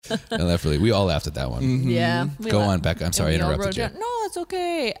We all laughed at that one. Mm-hmm. Yeah. Go on, Becca. I'm sorry I interrupted you. No, it's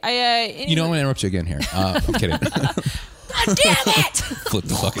okay. Anyway. You know I'm going to interrupt you again here. I'm kidding. God damn it! Flip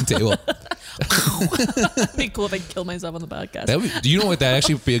the fucking table. It'd be cool if I killed myself on the podcast. Do you know what? That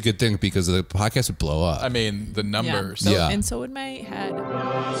actually would be a good thing because the podcast would blow up. I mean, the numbers. Yeah. And so would my head.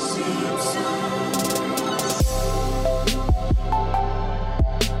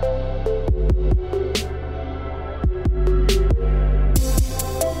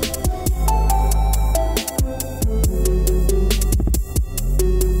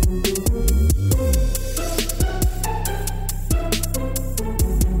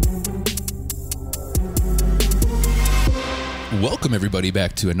 Welcome, everybody,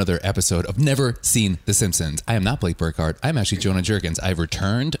 back to another episode of Never Seen The Simpsons. I am not Blake Burkhardt. I'm actually Jonah Jerkins. I've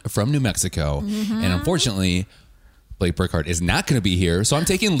returned from New Mexico, and unfortunately, Blake Burkhardt is not going to be here, so I'm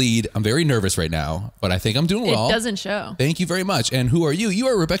taking lead. I'm very nervous right now, but I think I'm doing well. It doesn't show. Thank you very much. And who are you? You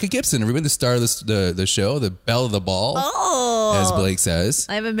are Rebecca Gibson, everybody, the star of the show, the belle of the ball, as Blake says.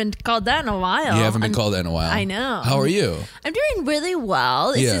 I haven't been called that in a while. You haven't been called that in a while. I know. How are you? I'm doing really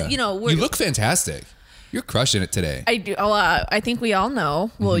well. Yeah. You you look fantastic. You're crushing it today. I do. I think we all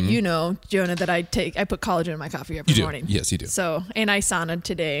know. Well, you know, Jonah, that I put collagen in my coffee every morning. Yes, you do. So, and I saunaed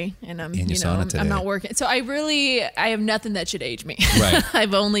today, and I'm saunaed today. I'm not working. So I have nothing that should age me. Right.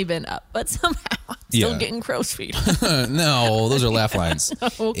 I've only been up, but somehow I'm still Yeah. getting crow's feet. No, those are laugh lines.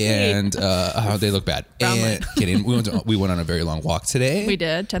 Okay. And they look bad. And kidding. We went on a very long walk today. We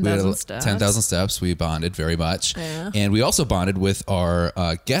did, 10,000 steps. 10,000 steps. We bonded very much. Yeah. And we also bonded with our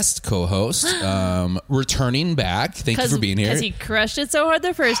guest co-host, returning back. Thank you for being here. Because he crushed it so hard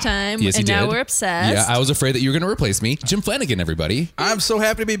the first time, Yes, he and now did. we're obsessed. Yeah, I was afraid that you were going to replace me. Jim Flanagan, everybody. I'm so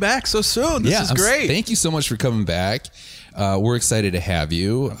happy to be back so soon. This is great. Thank you so much for coming back. We're excited to have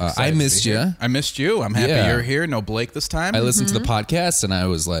you. I missed you. I missed you. I'm happy you're here. No Blake this time. I listened to the podcast and I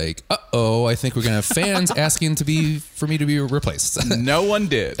was like, uh-oh, I think we're going to have fans asking for me to be replaced. No one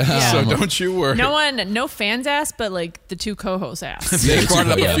did. Yeah. So don't you worry. No fans asked, but like the two co-hosts asked. They brought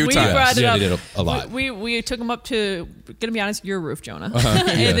it up a few we times. brought it Yeah, up. they did a lot. We took them up to, gonna be honest, your roof, Jonah.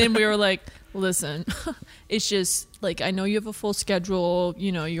 Yeah. And then we were like, listen, it's just like, I know you have a full schedule.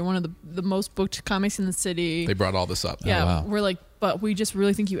 You know, you're one of the most booked comics in the city. They brought all this up. Yeah, wow. we're like, but we just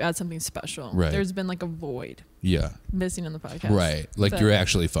really think you add something special. Right. There's been like a void Yeah. missing in the podcast. Right. Like So- you're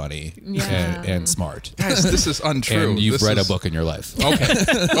actually funny Yeah. and smart. Guys, this is untrue. And you've This read a is- book in your life. Okay.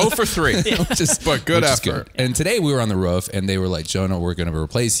 0 for 3. But good Which is effort. And today we were on the roof and they were like, Jonah, we're going to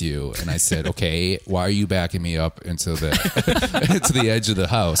replace you. And I said, okay, why are you backing me up into the into the edge of the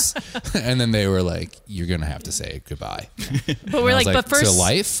house? And then they were like, you're going to have to say goodbye. But we're I was like, but first, to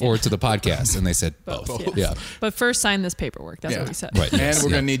life or to the podcast? And they said both. Yeah. but first sign this paperwork. That's Yeah. what we said. Right. And yes, we're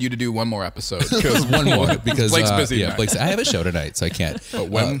yeah. going to need you to do one more episode. Because One more because Blake's busy Yeah, tonight. Blake's, I have a show tonight, so I can't. But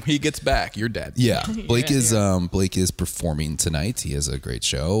when he gets back, you're dead. Yeah, Blake is performing tonight. He has a great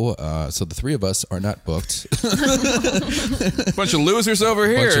show. So the three of us are not booked. Bunch of losers over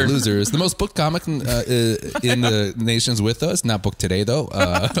here. Bunch of losers. The most booked comic in the nation's with us. Not booked today though.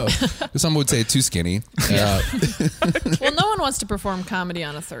 Some would say too skinny. Well, no one wants to perform comedy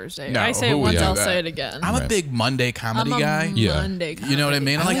on a Thursday. No, I say it who would once, do I'll that? say it again. I'm a Right. big Monday comedy guy. Yeah. Monday You know what I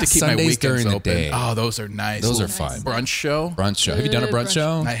mean? I like like to keep my Sundays weekends during the open. day. Oh, those are nice. Those are Little fun. Brunch show. Brunch show. Have you done a brunch Good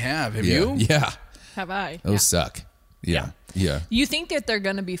show? I have. Have yeah. you? Yeah. Have I? Those suck. Yeah. Yeah. You think that they're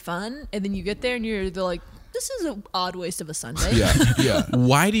going to be fun, and then you get there and they're like, this is an odd waste of a Sunday. Yeah. Yeah.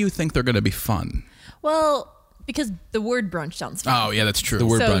 Why do you think they're going to be fun? Well, because the word brunch sounds fun. Oh, yeah, that's true. The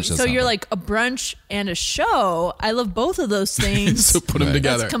word so, brunch does so sound you're fun. like a brunch and a show. I love both of those things. So put them Right.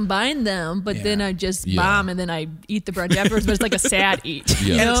 together. Let's combine them, but then Yeah. I just Yeah. bomb and then I eat the brunch afterwards. But it's like a sad eat. Yeah.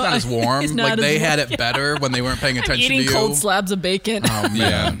 you And know? it's not as warm. It's not Like as they warm. had it better when they weren't paying I'm attention to eating you. cold slabs of bacon. Oh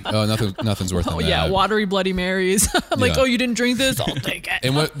Yeah. man. Oh, nothing's worth Oh, that. yeah, watery Bloody Marys. I'm like, Yeah. oh, you didn't drink this? I'll take it.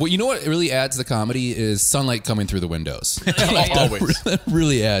 And what you know what really adds the comedy is sunlight coming through the windows. Always. That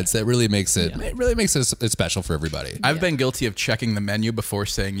really adds. That really makes it. It really makes it special for everybody. I've been guilty of checking the menu before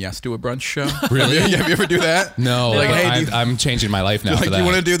saying yes to a brunch show. Really? Have you ever do that? No, Like, but hey, do you- I'm changing my life now. Like, for do that. you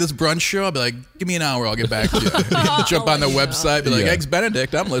want to do this brunch show? I'll be like, give me an hour. I'll get back to you. Jump on the website. Be like, Yeah. Eggs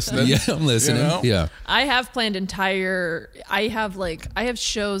Benedict. I'm listening. Yeah, I'm listening. You know? Yeah. I have planned I have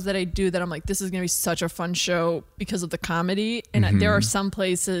shows that I do that I'm like, this is going to be such a fun show because of the comedy. And there are some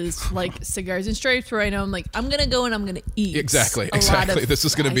places like Cigars and Stripes where I know I'm like, I'm going to go and I'm going to eat. Exactly, a lot exactly. of- This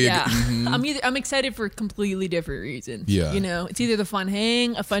is gonna be a yeah. good- I'm excited for completely completely different reasons. Yeah. You know, it's either the fun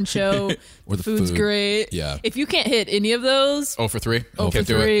hang, a fun show, Or the food's food. great. Yeah. If you can't hit any of those, 0 for 3. oh for Can't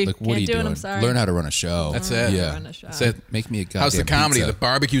do it. three. Like, what Can't are you do it, doing? I'm sorry. Learn how to run a show. That's it. Yeah. Run a show. That's it. Make me a goddamn How's the comedy? pizza. The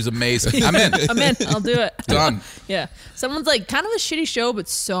barbecue's amazing. I'm in. I'm in. I'll do it. Done. Yeah. Someone's like, kind of a shitty show, but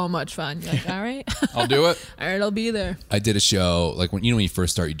so much fun. You're like, all right. I'll do it. All right, I'll be there. I did a show like when you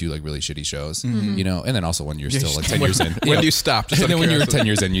first start, you do like really shitty shows, you know, and then also when you're still like 10 years in. When do you stop? Just And then out of when you're curiosity. 10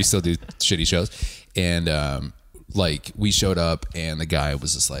 years in, you still do shitty shows. And like we showed up, and the guy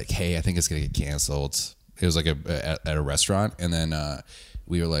was just like, "Hey, I think it's gonna get canceled." It was like at a restaurant, and then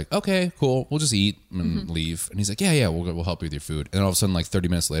we were like, "Okay, cool, we'll just eat and leave." And he's like, "Yeah, we'll help you with your food." And then all of a sudden, like 30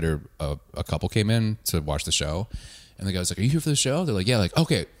 minutes later, a couple came in to watch the show, and the guy was like, "Are you here for the show?" They're like, "Yeah." Like,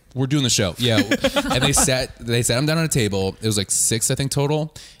 "Okay, we're doing the show." Yeah. And they sat him down on a table. It was like 6, I think,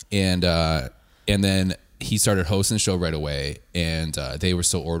 total, and then he started hosting the show right away, and they were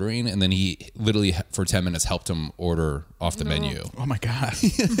still ordering, and then he literally for 10 minutes helped him order off the menu. Oh my god.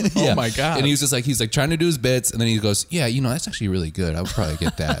 Yeah. Oh my god. And he was just like, he's like trying to do his bits, and then he goes, "Yeah, you know, that's actually really good. I would probably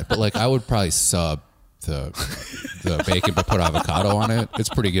get that, but like I would probably sub the bacon but put avocado on it. It's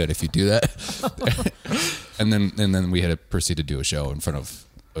pretty good if you do that." and then we had to proceed to do a show in front of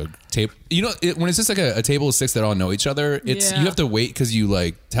a table. You know, when it's just like a table of 6 that all know each other, it's Yeah. you have to wait because you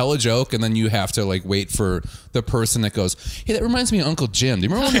like tell a joke, and then you have to like wait for the person that goes, "Hey, that reminds me of Uncle Jim. Do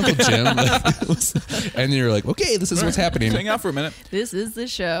you remember when Uncle Jim?" Like, it was- and you're like, "Okay, this is what's happening." Hang out for a minute. This is the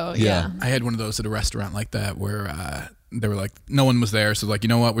show. Yeah. Yeah. I had one of those at a restaurant like that where they were like, no one was there. So like, you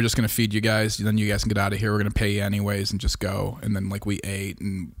know what? We're just going to feed you guys. Then you guys can get out of here. We're going to pay you anyways and just go. And then like we ate,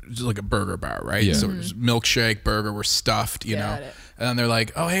 and it was just like a burger bar, right? Yeah. So it was milkshake, burger, we're stuffed, you Got know? it. And then they're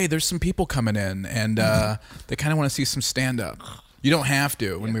like, oh, hey, there's some people coming in, and they kind of want to see some stand up. You don't have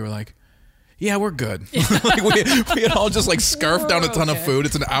to. And we were like, yeah, we're good. Like we had all just like scarfed down a ton of okay. food.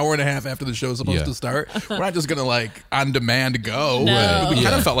 It's an hour and a half after the show's supposed Yeah. to start. We're not just gonna like on demand go. No. We kind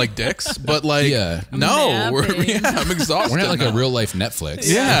Yeah. of felt like dicks, but like Yeah. no, napping. I'm exhausted. We're not like a now. real life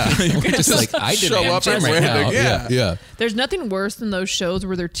Netflix. Yeah. We're just like, I did show it up Jim and right wear now. the- yeah. Yeah. There's nothing worse than those shows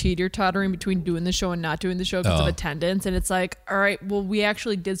where they're teeter-tottering between doing the show and not doing the show because Oh. of attendance. And it's like, all right, well, we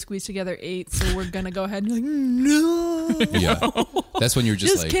actually did squeeze together 8, so we're going to go ahead and you're like, no, Yeah. That's when you're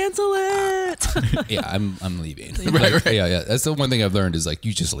just just like, cancel it. yeah, I'm leaving. Right, Like, right. Yeah. That's the one thing I've learned is like,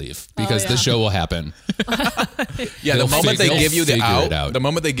 you just leave because yeah. the show will happen. Yeah, the They'll moment they they'll give you the figure it out, the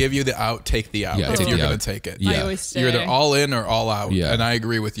moment they give you the out, take the out. Yeah, if take you're the gonna out. take it. Yeah. I always say. You're either all in or all out. Yeah. And I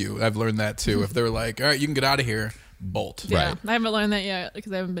agree with you. I've learned that too. If they're like, all right, you can get out of here, bolt. Yeah, Right. I haven't learned that yet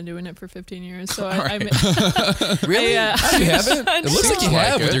because I haven't been doing it for 15 years. So right. really, You haven't? It looks like you Seems like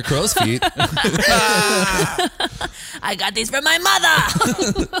have with it. your crow's feet. I got these from my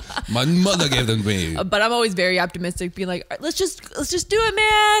mother. My mother gave them to me. But I'm always very optimistic, being like, all right, let's just do it,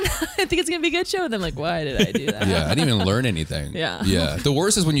 man. I think it's gonna be a good show. And I'm like, why did I do that? Yeah, I didn't even learn anything. Yeah. Yeah. The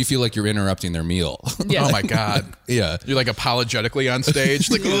worst is when you feel like you're interrupting their meal. Yeah. Oh my god. Yeah. You're like apologetically on stage,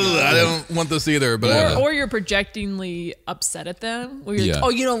 like, "Ugh, I don't want this either. But Yeah. Or you're projectingly upset at them. Where you're Yeah. like, oh,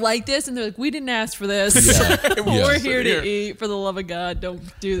 you don't like this? And they're like, we didn't ask for this. Yeah. We're Yeah. here to eat. For the love of God, don't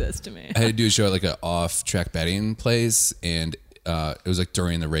do this to me. I had to do a show at like an off-track betting place, and it was like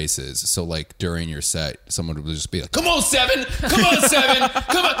during the races. So like during your set, someone would just be like, "Come on, Seven! Come on, Seven!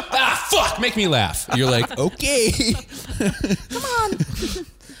 Come on! Ah, fuck! Make me laugh." You're like, "Okay." Come on.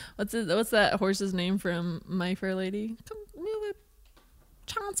 What's that horse's name from My Fair Lady? Come move it.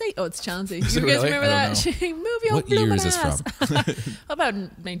 Chauncey. Oh, it's Chauncey. You guys it really? remember I that? don't Move your What year blooming is this ass. from? How about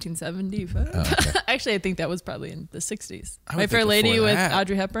 1975? okay. Actually, I think that was probably in the 60s. I would My think Fair Lady before with that.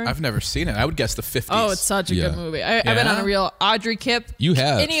 Audrey Hepburn. I've never seen it. I would guess the 50s. Oh, it's such a Yeah. good movie. I've been on Yeah? a real Audrey Kipp. You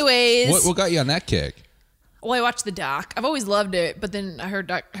have. Anyways. What got you on that kick? Well, I watched the doc. I've always loved it, but then I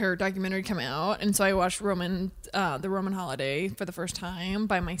heard her documentary come out, and so I watched the Roman Holiday for the first time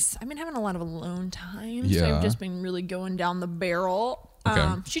by myself. I've been having a lot of alone time, so Yeah. I've just been really going down the barrel. Okay.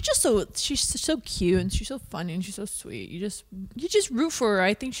 She's so cute and she's so funny and she's so sweet. You just root for her.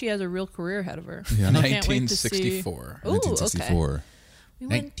 I think she has a real career ahead of her. Yeah. And I can't wait to see. 1964. Ooh, okay. 1964. We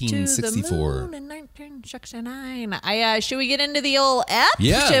went 1964. to the moon in 1969. Should we get into the old app?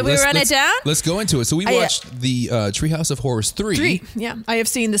 Yeah. Should we run it down? Let's go into it. So we watched the Treehouse of Horrors 3. 3. Yeah, I have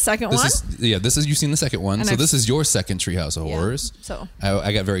seen the second one. This is you've seen the second one. And So I've- this is your second Treehouse of Horrors. So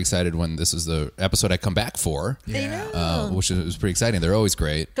I got very excited when this is the episode I come back for, Yeah. which was pretty exciting. They're always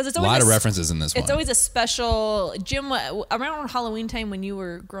great. 'Cause it's a always lot a of s- references in this one. It's always a special. Jim, around Halloween time when you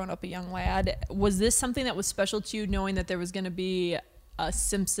were growing up a young lad, was this something that was special to you, knowing that there was going to be a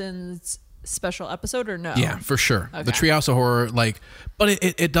Simpsons special episode, or no? Yeah, for sure. Okay. The Treehouse of Horror, but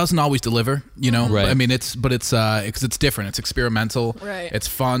it doesn't always deliver, you know. Right. I mean, it's because it's different. It's experimental. Right. It's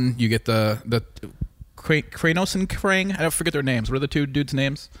fun. You get the Kranos and Krang. I don't forget their names. What are the two dudes'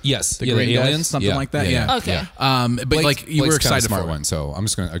 names? Yes, The yeah, green the guys? aliens, Something like that, yeah. Okay. But Blake- like you Blake's were kind of excited a smart for it. one, so I'm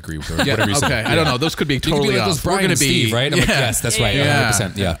just going to agree with Yeah, whatever you okay. said. I don't know. Those could be You could totally be like off. those Brian and Steve, right? I'm like, yes, that's right, Yeah.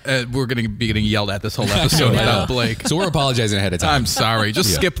 100%. Yeah. We're going to be getting yelled at this whole episode I know. without Blake. So we're apologizing ahead of time. I'm sorry. Just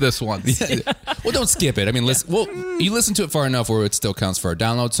Yeah. skip this one. Well, don't skip it. I mean, listen. Well, you listen to it far enough where it still counts for our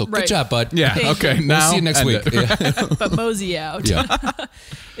download. So Right. good job, bud. Yeah. Thank Okay. you. We'll Now see you next end week. it. Yeah. But mosey out. Yeah.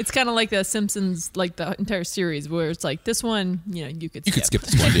 It's kind of like the Simpsons, like the entire series, where it's like this one, you could You could skip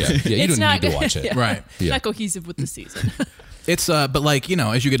this one. Yeah. Yeah. You It's don't not need to watch it. yeah. Right. It's Yeah. not cohesive with the season. It's but like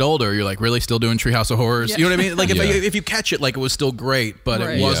as you get older, you're like really still doing Treehouse of Horrors. Yeah. You know what I mean? Like Yeah. if you catch it, like it was still great, but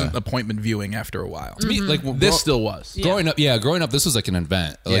Right. it wasn't Yeah. appointment viewing after a while. To me, like This still was. Yeah. growing up, this was like an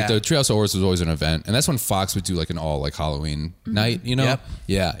event. Like Yeah. the Treehouse of Horrors was always an event, and that's when Fox would do like an all like Halloween night. You know? Yep.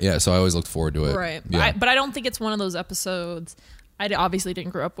 Yeah, yeah. So I always looked forward to it. Right. Yeah. But I don't think it's one of those episodes. Obviously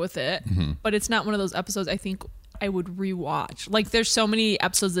didn't grow up with it, Mm-hmm. but it's not one of those episodes I think I would rewatch. Like there's so many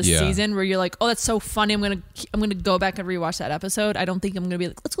episodes this Yeah. season where you're like, oh, that's so funny. I'm gonna go back and rewatch that episode. I don't think I'm gonna be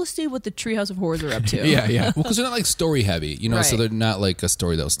like, let's go see what the Treehouse of Horrors are up to. Yeah, yeah. Well, because they're not like story heavy, so Right. they're not like a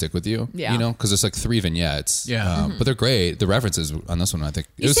story that'll stick with you. Yeah. Because there's like 3 vignettes. Yeah. But they're great. The references on this one, I think.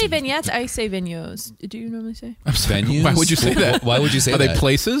 You say vignettes, I say venues. Do you normally say? venues. Why would you say that? Why would you say Are that? they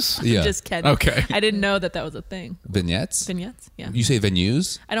places? Yeah. Just kidding. Okay. I didn't know that was a thing. vignettes. Vignettes. Yeah. You say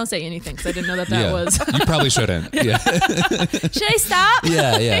venues. I don't say anything because I didn't know that Yeah. was. You probably shouldn't. Yeah. Should I stop?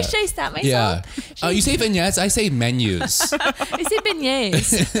 Yeah, yeah. Should I stop myself? Yeah. You say vignettes. I say menus. I say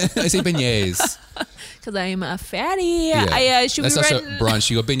beignets I say beignets. because I'm a fatty. Yeah. Should That's we also run? brunch.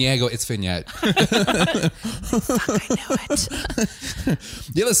 You go beignet. I go. It's vignette. I know it.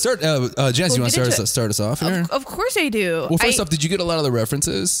 Yeah. Let's start. Jess, you want get into to it. start us off here? Of course I do. Well, first off, did you get a lot of the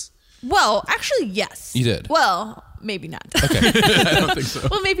references? Well, actually, yes. You did? Well, maybe not. Okay. I don't think so.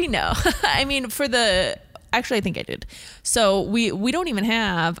 Well, maybe no. I mean, actually, I think I did. So we don't even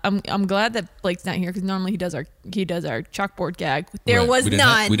have. I'm glad that Blake's not here because normally he does our chalkboard gag. There Right. was We didn't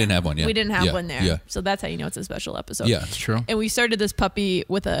none. we didn't have one. Yeah. We didn't have Yeah. one there. Yeah. So that's how you know it's a special episode. Yeah. It's true. And we started this puppy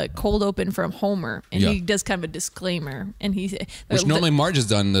with a cold open from Homer, and Yeah. he does kind of a disclaimer, and Which normally Marge has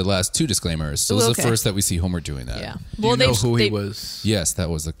done the last 2 disclaimers. So this is the Okay. first that we see Homer doing that. yeah. Do you know who he they- was? Yes, that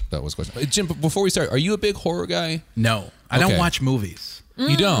was question. Jim, before we start, are you a big horror guy? No, I don't Okay. watch movies.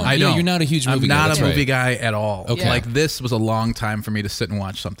 You don't. I don't. You're not a huge movie I'm guy. not That's a movie right. guy at all. Okay. Like this was a long time for me to sit and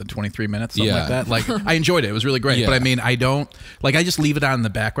watch something, 23 minutes, something Yeah. like that. Like I enjoyed it. It was really great. Yeah. But I mean, I don't like. I just leave it on in the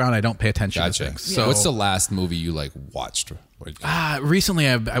background. I don't pay attention to Gotcha. things. So, So what's the last movie you like watched? recently,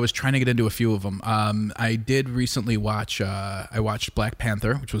 I was trying to get into a few of them. I did recently watch. I watched Black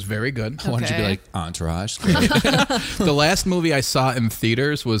Panther, which was very good. Why don't you be Okay. like Entourage? The last movie I saw in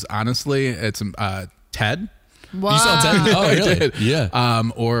theaters was honestly it's Ted. Wow. You saw Ted? Oh, I really? did. Yeah.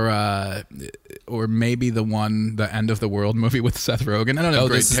 Or maybe the End of the World movie with Seth Rogen. I don't know. Oh,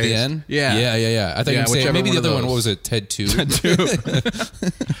 great this is taste. the end? Yeah. Yeah. I thought you Yeah, were saying whichever maybe the one of other one. those. What was it? Ted 2?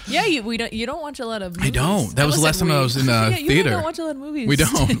 Yeah, you don't watch a lot of movies. I don't. That was the last time I was in yeah, theater. You don't watch a lot of movies.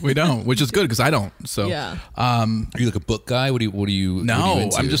 We don't, which is good because I don't. So Yeah. Are you like a book guy? What do you No,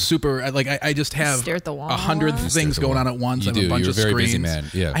 into? I'm just super. I just have Stare at the wall. 100 Stare things at the going wall. on at once. You I have do. a bunch You're of a very screens. busy man.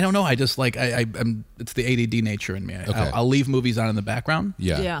 Yeah. I don't know. I just like I'm. It's the ADD nature in me. Okay. I'll leave movies on in the background.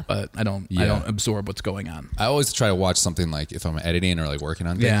 Yeah. Yeah. But I don't Yeah. absorb what's going on. I always try to watch something like if I'm editing or like working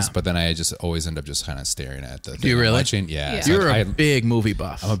on things, Yeah. but then I just always end up just kind of staring at the thing you I'm really? watching. Yeah. Yeah. So You're I a big movie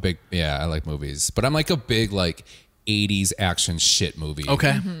buff. I'm a big, I like movies, but I'm like a big like 80s action shit movie.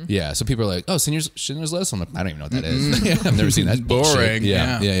 Okay. Mm-hmm. Yeah. So people are like, oh, Schindler's List. I'm like, I don't even know what that is. I've never seen that. Boring. Bullshit.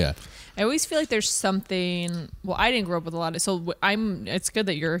 Yeah. I always feel like there's something. Well, I didn't grow up with a lot of. So it's good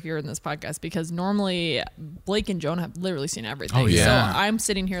that you're here in this podcast because normally Blake and Jonah have literally seen everything. Oh, yeah. So I'm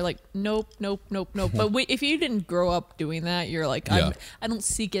sitting here like nope. But if you didn't grow up doing that, you're like Yeah. I don't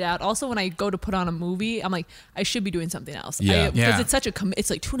seek it out. Also, when I go to put on a movie, I'm like I should be doing something else. Yeah. Because Yeah. it's such a. It's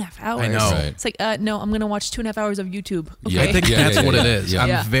like 2.5 hours. I know. Right. It's like no, I'm gonna watch 2.5 hours of YouTube. Okay. Yeah. I think Yeah, that's yeah, what yeah, it is. yeah. I'm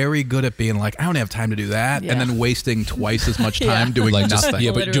Yeah. very good at being like, I don't have time to do that, Yeah. and then wasting twice as much Yeah. time doing Like just, nothing.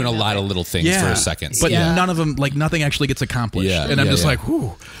 yeah, but doing a Literally lot of nothing. little things for a second. But Yeah. none of them, like nothing actually gets accomplished. Yeah. And I'm Yeah, just yeah. like,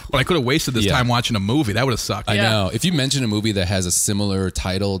 whew. But I could have wasted this Yeah. time watching a movie. That would have sucked. I Yeah. know. If you mention a movie that has a similar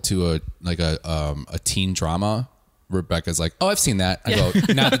title to a teen drama, Rebecca's like, "Oh, I've seen that." I go,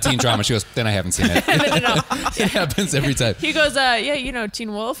 "Not the teen drama." She goes, "Then I haven't seen it." No. It happens every time. He goes, yeah,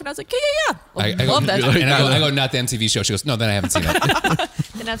 Teen Wolf, and I was like, yeah. I Love go, that. and I go, "Not the MTV show." She goes, "No, then I haven't seen it."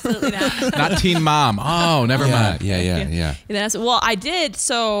 And absolutely not. Not Teen Mom. Oh, never mind. Yeah. And that's, well, I did.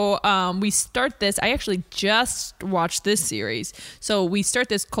 So we start this. I actually just watched this series. So we start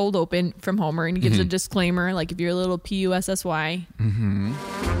this cold open from Homer, and he gives a disclaimer, like if you're a little PUSSY.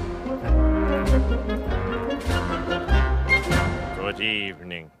 Good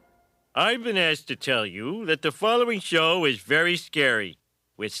evening. I've been asked to tell you that the following show is very scary,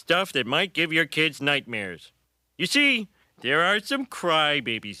 with stuff that might give your kids nightmares. You see, there are some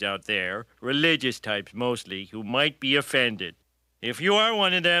crybabies out there, religious types mostly, who might be offended. If you are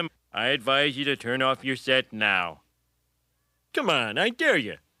one of them, I advise you to turn off your set now. Come on, I dare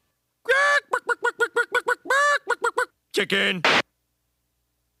you. Chicken!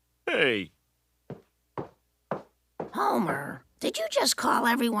 Hey. Homer, did you just call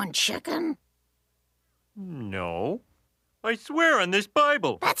everyone chicken? No. I swear on this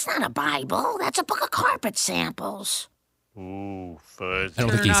Bible. That's not a Bible. That's a book of carpet samples. Ooh, fuzz. I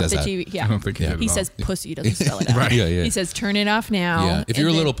don't think Turn he off says the that. TV. Yeah. I don't think he did He at all. says pussy. He doesn't spell it out. Right. Yeah. He says turn it off now. Yeah. If you're a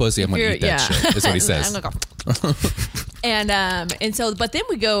And little then- pussy, I'm if gonna you're- eat that shit. Is what he says. I'm gonna go. and so, but then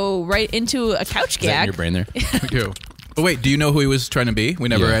we go right into a couch Is that in gag. your brain there? We do. Oh, wait, do you know who he was trying to be? We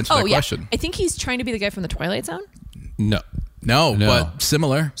never Yeah. answered Oh that yeah, question. I think he's trying to be the guy from the Twilight Zone. No. No, No. but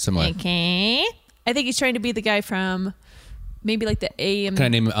similar. Similar. Okay, I think he's trying to be the guy from maybe like the AM. Can I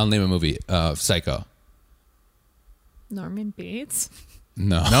name? I'll name a movie. Psycho. Norman Bates.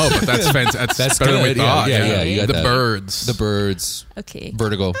 No. No, but that's fantastic. That's better than we good. Yeah, thought. yeah, you got the that. birds. The Birds. Okay,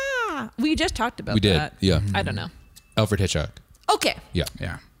 Vertigo. we just talked about We did. that. Yeah. I don't know. Alfred Hitchcock. Okay, Yeah.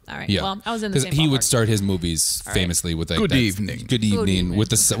 Yeah. all right. Yeah. Well, I was in the because same. he would ballpark. start his movies famously with like Good that- evening. Good evening evening. with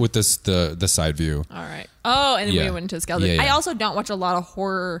the side view. All right. Oh, and then Yeah. we went into skeleton. Yeah, yeah. I also don't watch a lot of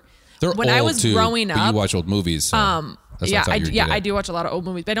horror. They're when old I was too, growing but up, you watch old movies. So that's what yeah, thought you were good I at. do watch a lot of old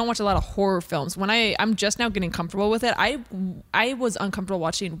movies, but I don't watch a lot of horror films. When I'm just now getting comfortable with it, I was uncomfortable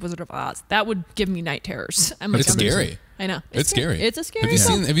watching Wizard of Oz. That would give me night terrors. I'm It's scary. I know. It's scary. It's a scary. Have you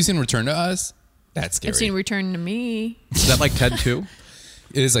film. seen Have you seen Return to Oz? That's scary. I've seen Return to Me. Is that like Ted 2?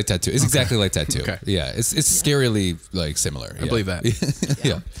 It is like Tattoo. It's exactly like Tattoo. Okay. Yeah, it's scarily like similar. I believe that.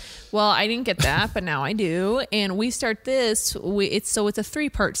 yeah. Well, I didn't get that, but now I do. And we start this. It's a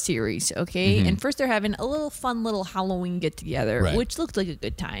 3-part series, okay? And first they're having a little fun little Halloween get together, Mm-hmm. Right. which looked like a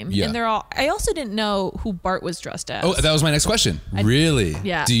good time. Yeah. And they're all. I also didn't know who Bart was dressed as. Oh, that was my next question. Really?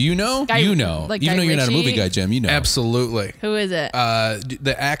 Yeah. Do you know? Guy- you know. like Even Guy though you're not a Ritchie? movie guy, Jim, you know. Absolutely. Who is it?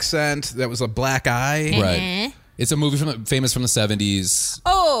 The accent, that was a black eye. Right. It's a movie famous from the 70s.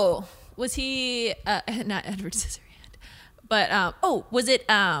 Oh, was he not Edward Scissorhand? But was it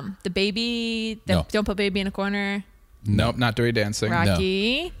the baby that No. don't put baby in a corner? Nope, not Dirty Dancing.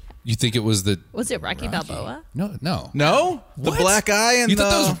 Rocky. You think it was the Was it Rocky Balboa? No. No? The What? black eye and You the...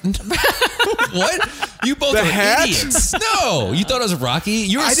 thought that was what? You both The are hat? idiots. No, you thought it was Rocky.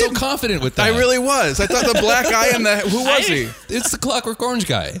 You were I so didn't- confident with that. I really was. I thought the black eye and the... Who was he? It's the Clockwork Orange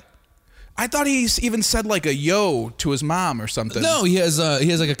guy. I thought he even said like a yo to his mom or something. No, he has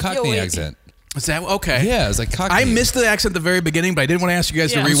like a Cockney wait. accent. Is that okay? Yeah, it's like Cockney. I missed the accent at the very beginning, but I didn't want to ask you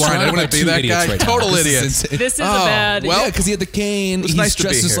guys Yeah. to I'm rewind. I surrounded didn't want by to be two that idiots guy. right now. Total This is idiot. insane. This is a Oh, bad. well, Yeah, because he had the cane. He's nice to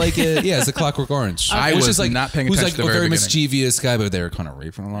dressed be just here. like it. Yeah, it's a Clockwork Orange. I Which was is like, not paying who's attention like to the a very very beginning. mischievous guy, but they're kind of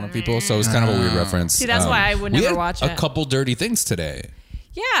raping a lot of people. So it's kind of a weird reference. See, that's why I would we never had watch a it. couple dirty things today.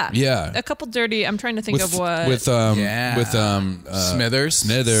 Yeah. Yeah. A couple dirty. I'm trying to think of what. Smithers. Smithers.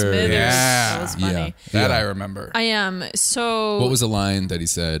 Smithers. Yeah. That was funny. Yeah. That Yeah. I remember. I am so. What was the line that he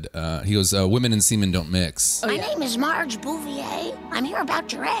said? He goes, "Women and semen don't mix." My name is Marge Bouvier. I'm here about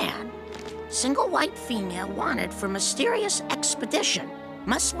Duran. Single white female wanted for mysterious expedition.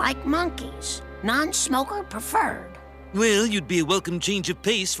 Must like monkeys. Non-smoker preferred. Well, you'd be a welcome change of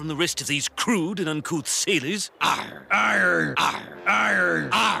pace from the rest of these crude and uncouth sailors. Arr, arr, arr, arr,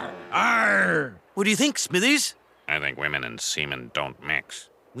 arr, arr. What do you think, Smithers? I think women and semen don't mix.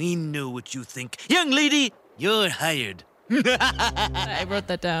 We know what you think. Young lady, you're hired. I wrote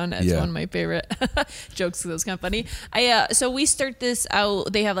that down as Yeah. one of my favorite jokes. That was kind of funny. So we start this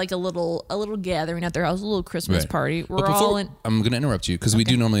out. They have like a little gathering at their house, a little Christmas Right. party. We're But before- all in. I'm going to interrupt you because we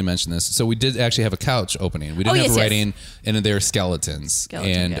do normally mention this. So we did actually have a couch opening. We didn't Oh, have yes, writing, and then there are skeletons.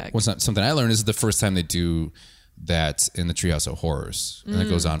 Skeleton and gag. what's not, something I learned is the first time they do that in the Treehouse of Horrors, and it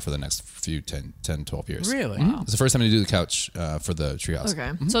goes on for the next few 10, 12 years. Really? Mhm. It's the first time they do the couch for the Treehouse.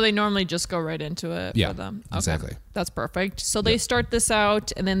 Okay. So they normally just go right into it Yeah, for them. Okay. exactly. That's perfect. So they start this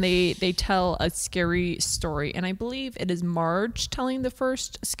out and then they tell a scary story. And I believe it is Marge telling the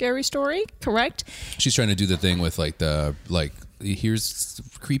first scary story, correct? She's trying to do the thing with here's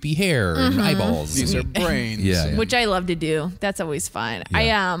creepy hair and eyeballs. These are brains. Yeah. Which I love to do. That's always fun.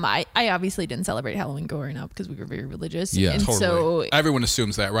 Yeah. I obviously didn't celebrate Halloween growing up because we were very religious. Yeah. and Totally. so Everyone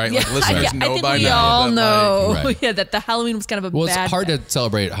assumes that, right? yeah, Like listeners I know think by we now. all that, know Right. yeah, that the Halloween was kind of a Well, bad it's hard to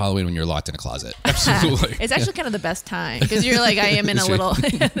celebrate Halloween when you're locked in a closet. Absolutely. It's actually kind of the best time because you're like, I am in a little,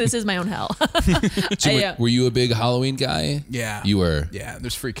 this is my own hell. So Yeah. were you a big Halloween guy? Yeah. You were. Yeah,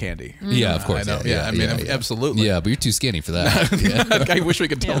 there's free candy. Yeah, of course. I know. Yeah, I mean, absolutely. Yeah, but you're too skinny for that. I wish we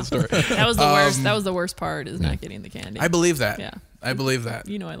could tell the story. That was the worst. That was the worst part is not getting the candy. I believe that. Yeah. I believe that.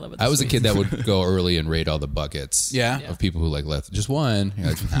 You know I love it. I was a kid that would go early and raid all the buckets. Yeah. Of people who like left just one. You're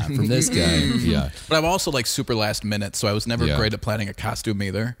like, not from this guy. Yeah. But I'm also like super last minute, so I was never Yeah. great at planning a costume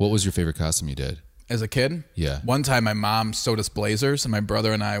either. What was your favorite costume you did? As a kid? Yeah. One time my mom sewed us blazers and my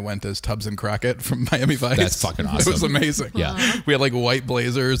brother and I went as Tubbs and Crockett from Miami Vice. That's fucking It was awesome. amazing. Yeah. We had like white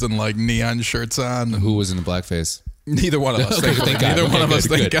blazers and like neon shirts on. Who was in the blackface? Neither one of us. Okay, thank thank God. God. Neither Okay, one of good, us,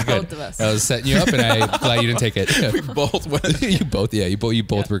 thank good, God. Both of us. I was setting you up, and I'm glad you didn't take it. We both went. You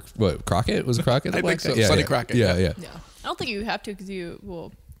both were what? Crockett was it Crockett? the I black think so. guy? Yeah, Sonny yeah. Crockett, Yeah, yeah. yeah. Yeah. I don't think you have to because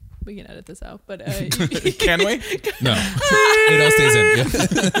we can edit this out. But Can we? No, it all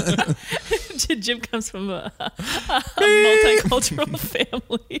stays in. Yeah. Jim comes from a multicultural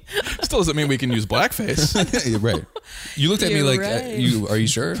family. Still doesn't mean we can use blackface. You're right. You looked at me You're like, right. are you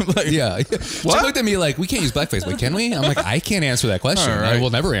sure? Yeah. She looked at me like, we can't use blackface, but can we? I'm like, I can't answer that question. All right. I will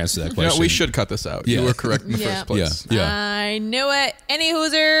never answer that You question. know, we should cut this out. Yeah. You were correct in the Yeah. first place. Yeah. I knew it. Any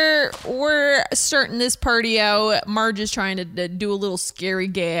hooser, we're starting this party out. Marge is trying to do a little scary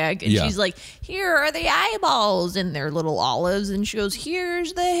gag, and Yeah. she's like, "Here are the eyeballs in their little olives," and she goes,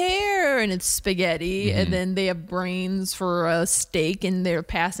 "Here's the hair," and it's spaghetti, and then they have brains for a steak, and they're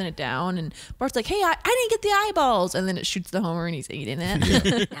passing it down, and Bart's like, "Hey, I didn't get the eyeballs," and then it shoots the Homer, and he's eating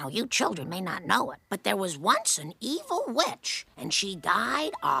it. Now, you children may not know it, but there was once an evil witch, and she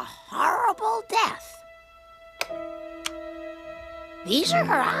died a horrible death. These are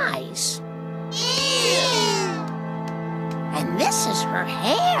her eyes. And this is her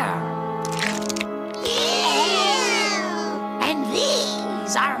hair. And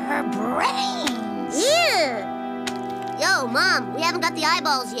these are her brains. Yo, Mom, we haven't got the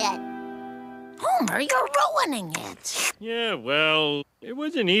eyeballs yet. Homer, you're ruining it. Yeah, well, it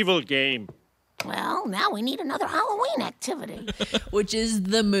was an evil game. Well, now we need another Halloween activity. Which is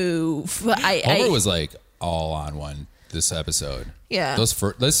the move. Homer was like all on one this episode. Yeah.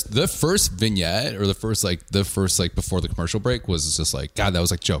 The first vignette or the first before the commercial break was just like, God, that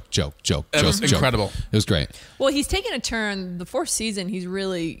was like joke. It was incredible. It was great. Well, he's taking a turn. The fourth season, he's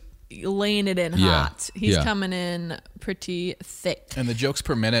really laying it in Yeah. hot. He's Yeah. coming in pretty thick. And the jokes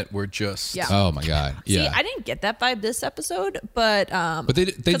per minute were just... Yeah. Oh my God. Yeah. See, I didn't get that vibe this episode, but they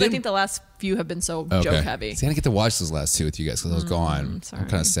because I did. think the last few have been so Okay. joke heavy. See, I didn't get to watch those last two with you guys because I was gone. sorry. I'm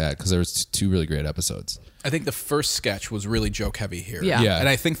kind of sad because there was two really great episodes. I think the first sketch was really joke heavy here. Yeah. Yeah. And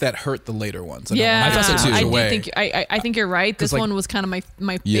I think that hurt the later ones. Yeah, I thought so too. I do Away. think I think you're right. This like- one was kind of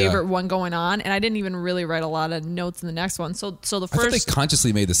my Yeah. favorite one going on, and I didn't even really write a lot of notes in the next one. So the I thought they first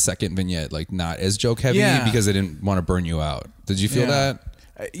consciously made the second vignette like not as joke heavy Yeah. because they didn't want to burn you out. Did you feel that?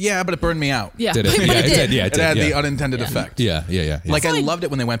 Yeah, but it burned me out. yeah, Did it? but Yeah, it did. Yeah, It had yeah. the unintended effect. Yeah. Like, I like- loved it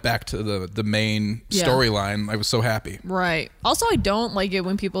when they went back to the main Yeah. storyline. I was so happy. Right. Also, I don't like it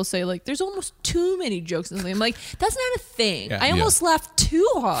when people say like, "There's almost too many jokes in something." I'm like, that's not a thing. Yeah. I Yeah. almost laughed too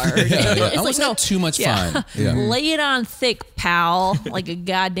hard. I It's almost had too much fun. Yeah. Lay it on thick, pal, like a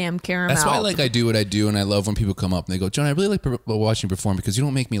goddamn caramel. That's why I do what I do, and I love when people come up and they go, "John, I really like watching you perform because you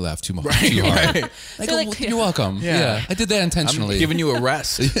don't make me laugh too much, too hard." Right. I So, go, like- "Well, you're welcome. Yeah. Yeah. I did that intentionally. I'm giving you a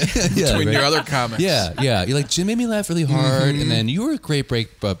rest Yeah, between right. your other comics. Yeah. You're like, Jim made me laugh really hard, and then you were a great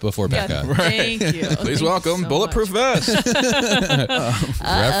break before Yeah, Becca. thank you. Please Thank you welcome so Bulletproof much. Vest.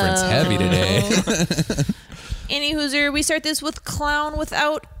 Reference heavy today. Any hooser, we start this with Clown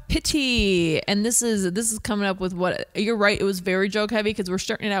Without Pity, and this is coming up with what you're right. It was very joke heavy because we're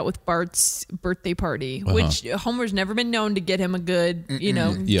starting it out with Bart's birthday party, which Homer's never been known to get him a good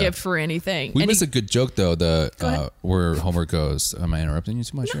Yeah. gift for anything. We And missed he- a good joke though. ahead. Where Homer goes. Am I interrupting you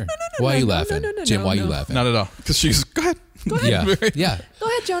too much? Or? Why are you laughing, no, Jim? Why are you no. laughing? Not at all. Because she's go ahead. Yeah, yeah. Go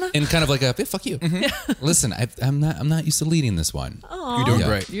ahead, Jonah. And kind of like a fuck you. Listen, I'm not used to leading this one. You're doing Yeah.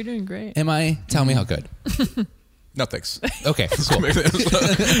 great. You're doing great. Am I? Tell me how good. No thanks. Okay, cool.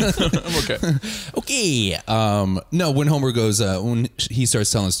 I'm okay. Okay. No, when Homer goes, when he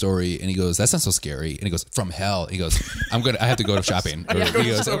starts telling a story, and he goes, "That's not so scary," and he goes, "From hell." He goes, I have to go to shopping. Or he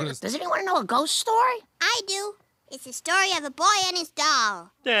goes, "I'm gonna-" Does anyone know a ghost story? I do. It's the story of a boy and his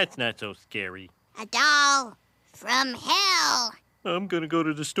doll. That's not so scary. A doll from hell. I'm gonna go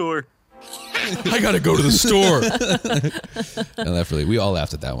to the store. I gotta go to the store. I laughed really. We all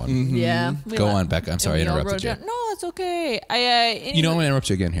laughed at that one. Yeah. we Go laughed. on, Becca. I'm sorry I And we all interrupted wrote you. down- No, it's okay. You know I'm gonna interrupt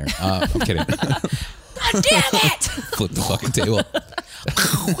you again here. I'm kidding. God damn it! Flip the fucking table.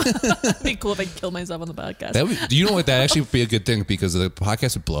 It'd be cool if I killed myself on the podcast. Do you know what? That actually would be a good thing because the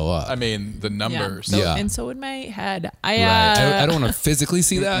podcast would blow up. I mean, the numbers. So, Yeah. And so would my head. Right. I don't want to physically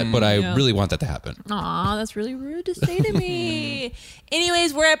see that, but I Yeah. really want that to happen. Aw, that's really rude to say to me.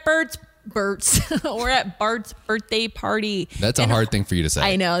 Anyways, we're at Bert's Bert's. We're at Bart's birthday party. That's a hard thing for you to say.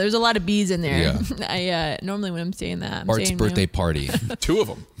 I know. There's a lot of B's in there. Yeah. I normally when I'm saying that, I'm Bart's saying, birthday party. 2 of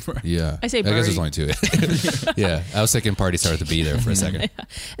them. Yeah. I say I guess Birdie. there's only 2. Yeah. I was thinking party started to be there for a second.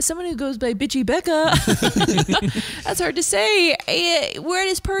 As someone who goes by Bitchy Becca, that's hard to say. We're at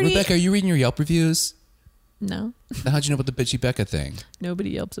his party. Rebecca, are you reading your Yelp reviews? No, How'd you know about the Bitchy Becca thing? nobody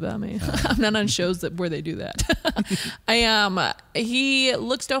yelps about me. I'm not on shows where they do that. He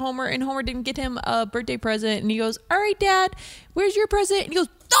looks to Homer, and Homer didn't get him a birthday present, and he goes, "All right, Dad, where's your present?" And he goes,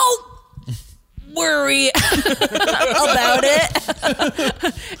 "Don't worry about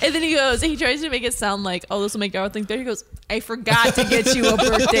it." And then he tries to make it sound like, "Oh, this will make Darla think that." He goes, "I forgot to get you a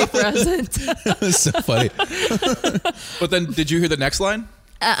birthday present." It's so funny. But then, did you hear the next line?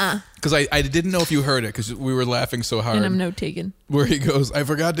 Because I didn't know if you heard it because we were laughing so hard. And I'm note taking. Where he goes, "I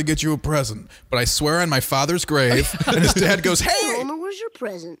forgot to get you a present, but I swear on my father's grave." And his dad goes, "Hey!" Homer, where's your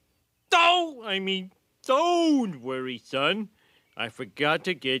present? Don't worry, son. I forgot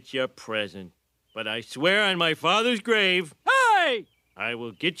to get you a present. But I swear on my father's grave, hey, I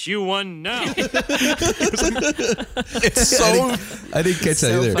will get you one now." It's so I didn't catch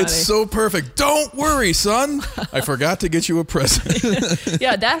that So either. funny. it's so perfect. "Don't worry, son. I forgot to get you a present."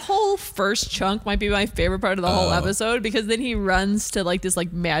 Yeah, that whole first chunk might be my favorite part of the whole episode because then he runs to like this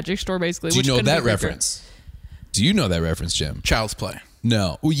like magic store basically. Do you which know couldn't that be quicker. reference? Do you know that reference, Jim? Child's Play.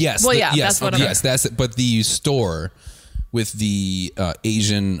 No. Oh, yes. Well, yeah, yes. that's what I'm- yes, that's it. But the store with the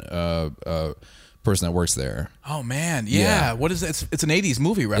Asian person that works there. Oh man, Yeah. yeah. What is it? It's an '80s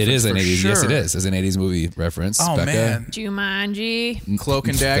movie reference. It is an for 80s. Yes, sure. it is. It's an 80s movie reference. Oh Becca. man, Jumanji. Cloak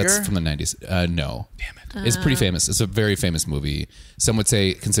and Dagger. That's from the 90s. No. Damn it. It's pretty famous. It's a very famous movie. Some would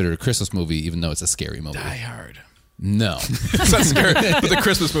say considered a Christmas movie, even though it's a scary movie. Die Hard. No. It's not scary, but the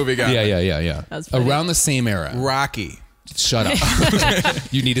Christmas movie guy. Yeah. That's funny. Around the same era. Rocky. Shut up.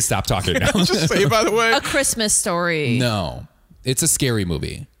 You need to stop talking now. Just say, by the way. A Christmas Story. No. It's a scary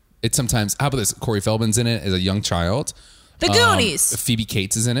movie. It's sometimes, how about this? Corey Feldman's in it as a young child. The Goonies. Phoebe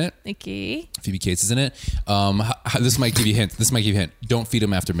Cates is in it. Okay. Phoebe Cates is in it. This might give you a hint. Don't feed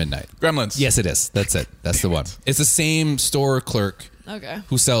them after midnight. Gremlins. Yes, it is. That's it. That's the one. It's the same store clerk Okay.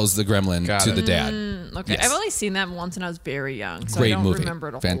 who sells the gremlin Got to it. the dad. Okay. Yes. I've only seen that once when I was very young, so Great I don't movie. remember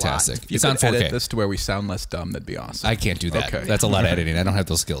it a whole Fantastic. lot. You It's on could edit 4K. this to where we sound less dumb. That'd be awesome. I can't do that. Okay. That's a lot of editing. I don't have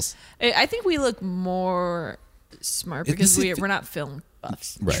those skills. I think we look more smart because we're not film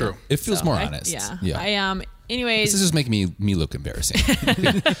buffs. Right. True. It feels So more I- honest. Yeah. Anyways, This is just making me look embarrassing.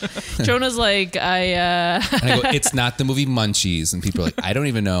 Jonah's like, And I go, it's not the movie Munchies. And people are like, I don't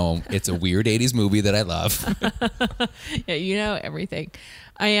even know. It's a weird 80s movie that I love. yeah, you know everything.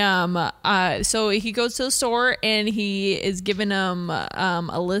 I am. So he goes to the store and he is giving him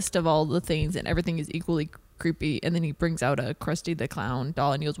a list of all the things, and everything is equally creepy. And then he brings out a Krusty the Clown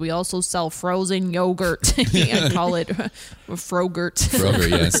doll and he goes, "We also sell frozen yogurt." I call it Frogurt. Kroger,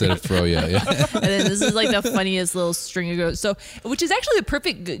 yeah, instead of Froyo, yeah. And then this is like the funniest little string of goats. So, which is actually a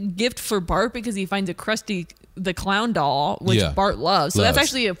perfect gift for Bart because he finds a Krusty the Clown doll, which Yeah. Bart loves. So Loves. that's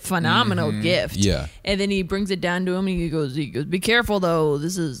actually a phenomenal gift. Yeah. And then he brings it down to him and he goes, "Be careful though.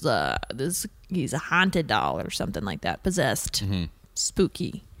 This is he's a haunted doll or something like that, possessed,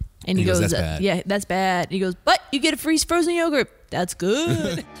 spooky." And he He goes, goes, "That's bad." "Yeah, that's bad." He goes, "But you get a free frozen yogurt. That's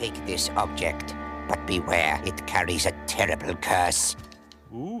good." Take this object, but beware, it carries a terrible curse.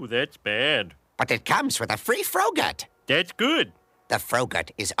 Ooh, that's bad. But it comes with a free Frogurt. That's good. The Frogurt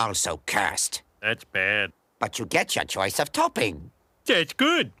is also cursed, That's bad. but you get your choice of topping. That's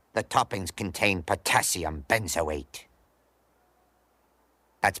good. The toppings contain potassium benzoate.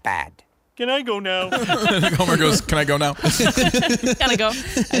 That's bad. Can I go now? Homer goes, "Can I go now?" Gotta go. I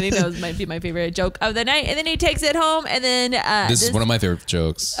think that might be my favorite joke of the night. And then he takes it home and then This is one of my favorite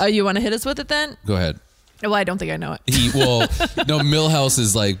jokes. Oh, you want to hit us with it then? Go ahead. Well, I don't think I know it. Millhouse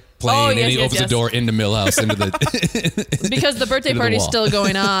is like playing Oh, and yes, he yes, opens yes. the door into Millhouse into the Because the birthday Into the party's wall. still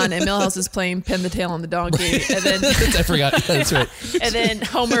going on and Millhouse is playing Pin the Tail on the Donkey. And then I forgot. That's right. and then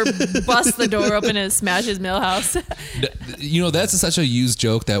Homer busts the door open and smashes Millhouse. You know, that's such a used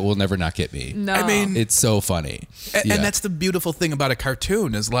joke that will never not get me. No. I mean, It's so funny. Yeah. And that's the beautiful thing about a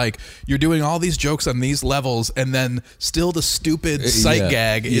cartoon is like you're doing all these jokes on these levels, and then still the stupid sight yeah,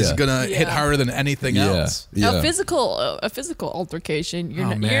 gag is yeah. gonna hit Yeah. harder than anything else. Yeah. A physical altercation. You're, Oh,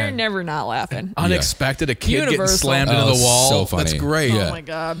 you're man. never not laughing. Unexpected, a kid getting Universal. slammed into Oh, the wall. so funny. That's great. Yeah. Oh my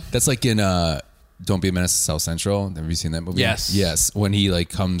god. That's like in Don't Be a Menace to South Central. Have you seen that movie? Yes. Yes. When he like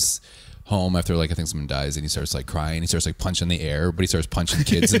comes home after like I think someone dies, and he starts like crying. He starts like punching the air, but he starts punching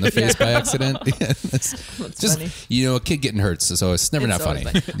kids in the face by accident. That's just funny. a kid getting hurt, so it's never not funny.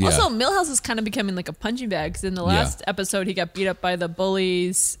 Yeah. Also, Milhouse is kind of becoming like a punching bag. 'Cause in the last episode, he got beat up by the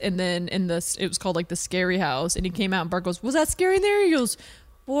bullies, and then it was called like the scary house, and he came out and Bart goes, "Was that scary in there?" He goes,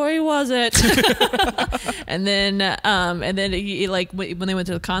 "Boy, was it!" and then he like when they went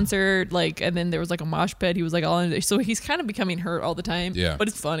to the concert, like, and then there was like a mosh pit. He was like all in there. So he's kind of becoming hurt all the time. Yeah, but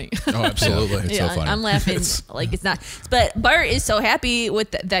it's funny. Oh, absolutely. It's so funny. I'm laughing like it's not. But Bart is so happy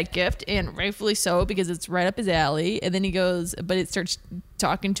with that gift, and rightfully so, because it's right up his alley. And then he goes, but it starts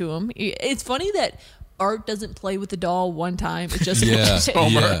talking to him. It's funny that Art doesn't play with the doll one time. It's just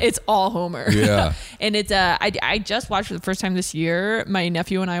Homer. Yeah. It's all Homer. Yeah. And it's I just watched for the first time this year. My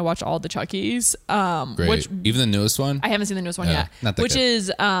nephew and I watched all the Chuckies. Great. Which Even the newest one? I haven't seen the newest one Yeah, yet. not that which good.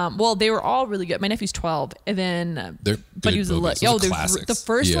 is well, they were all really good. My nephew's 12, and then They're but he good was movies. Those are the classics.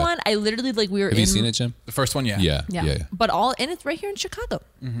 first Yeah. one. I literally like we were Have in. you seen it, Jim? The first one, yeah. Yeah. Yeah. But and it's right here in Chicago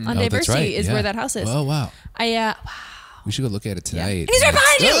on Oh, that's Diversity right. is Yeah. where that house is. Oh wow. We should go look at it tonight. He's right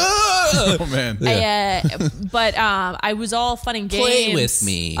behind you. Oh man. But I was all fun and games. Play with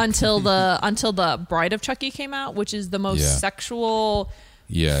me. until the Bride of Chucky came out, which is the most Yeah. sexual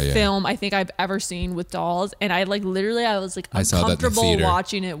Yeah. film I think I've ever seen with dolls. And I like literally I was like I saw that in the uncomfortable theater.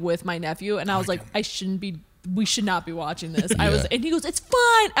 watching it with my nephew, and I was like, we should not be watching this. Yeah. And he goes, "It's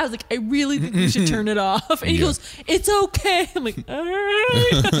fine." I was like, "I really think we should turn it off." And he Yeah. goes, "It's okay." I'm like, "All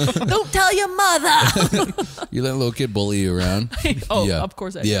right." Don't tell your mother. You let a little kid bully you around? Oh, of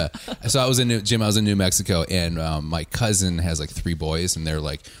course I do. Yeah. So I was in New Mexico, and my cousin has like 3 boys, and they're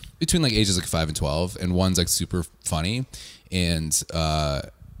like between like ages like 5 and 12, and one's like super funny. And I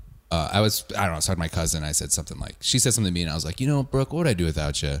was talking to my cousin. I said something like, she said something to me, and I was like, Brooke, what would I do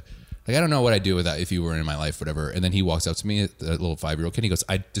without you? Like, I don't know what I'd do without if you were in my life, whatever. And then he walks up to me, that little 5-year-old kid, and he goes,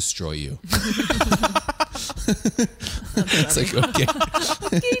 "I'd destroy you." It's like, okay.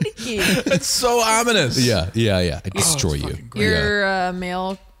 It's so ominous. Yeah. I'd destroy you. Your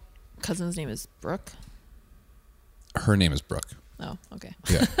male cousin's name is Brooke. Her name is Brooke. Oh, okay.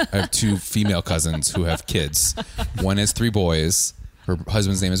 Yeah. I have 2 female cousins who have kids. One has 3 boys. Her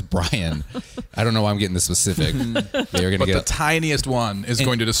husband's name is Brian. I don't know why I'm getting this specific. They are going to But get the tiniest one is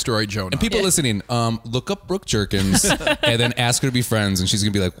going to destroy Jonah. And people listening, look up Brooke Jerkins and then ask her to be friends, and she's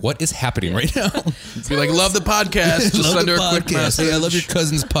going to be like, "What is happening right now?" Be like, "Love the podcast." Just Love send the her a quick podcast. message. Hey, I love your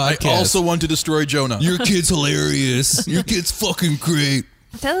cousin's podcast. I also want to destroy Jonah. Your kid's hilarious. Your kid's fucking great.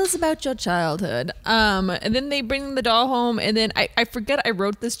 Tell us about your childhood. And then they bring the doll home, and then I forget, I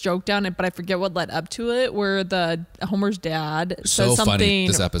wrote this joke down, but I forget what led up to it, where the Homer's dad So says something. funny,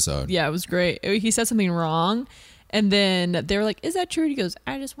 this episode. Yeah, it was great. He said something wrong, and then they were like, "Is that true?" He goes,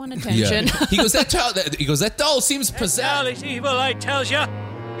 "I just want attention." Yeah. He goes, that doll seems possessed. All is evil, I tells ya.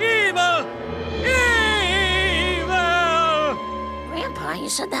 Evil! Evil! Grandpa, you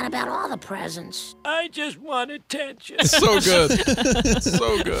said that about all the presents. I just want attention. so good.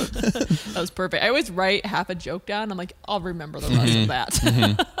 So good. That was perfect. I always write half a joke down. I'm like, I'll remember the rest of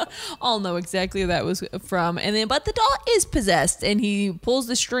that. I'll know exactly who that was from. And then, but the doll is possessed, and he pulls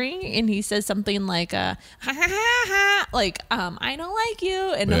the string, and he says something like, "Ha ha ha ha," like, "I don't like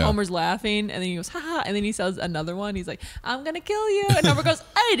you." And Yeah. Homer's laughing, and then he goes, "Ha ha," and then he says another one. He's like, "I'm gonna kill you," and Homer goes,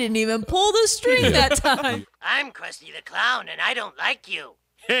 "I didn't even pull the string that time." I'm Krusty the Clown, and I don't like you.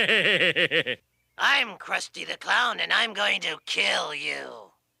 I'm Krusty the Clown, and I'm going to kill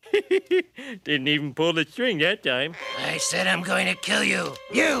you. Didn't even pull the string that time. I said I'm going to kill you.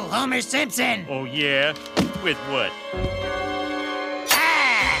 You, Homer Simpson. Oh, yeah? With what?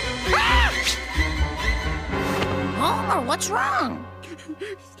 Homer, what's wrong?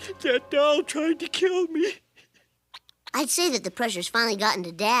 That doll tried to kill me. I'd say that the pressure's finally gotten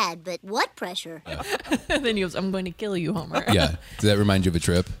to Dad, but what pressure? And then he goes, "I'm going to kill you, Homer." Yeah. Does that remind you of a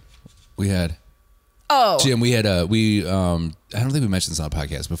trip we had? Oh, Jim, we had I don't think we mentioned this on a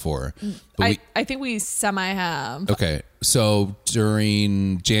podcast before. But I think we semi have. okay. So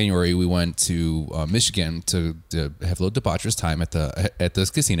during January, we went to Michigan to have a little debaucherous time at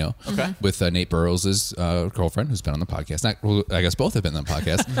the casino with Nate Burrows' girlfriend, who's been on the podcast. I guess both have been on the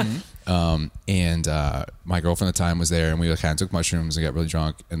podcast. And my girlfriend at the time was there, and we kind of took mushrooms and got really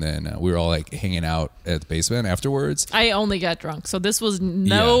drunk, and then we were all like hanging out at the basement afterwards. I only got drunk, so this was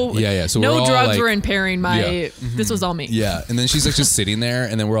no Yeah. So we're no all, drugs like- were impairing my. Yeah. This was all me. Yeah, and then she's like just sitting there,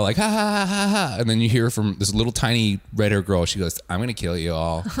 and then we're all like, ha ha ha ha ha, and then you hear from this little tiny red-haired girl. She goes, "I'm gonna kill you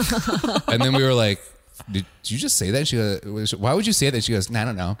all," and then we were like, did you just say that? She goes, why would you say that? She goes, I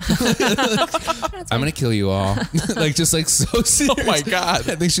don't know. I'm going to kill you all. Like, just like so serious. Oh my God.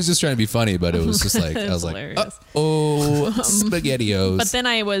 I think she's just trying to be funny, but it was just like, I was hilarious. like, SpaghettiOs. But then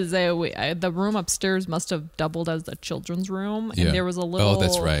I was the room upstairs must have doubled as the children's room, and Yeah. there was a little. Oh,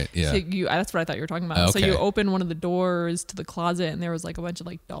 that's right. Yeah. So that's what I thought you were talking about. So Okay. you open one of the doors to the closet, and there was like a bunch of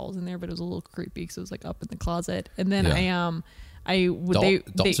like dolls in there, but it was a little creepy because it was like up in the closet. And then Yeah.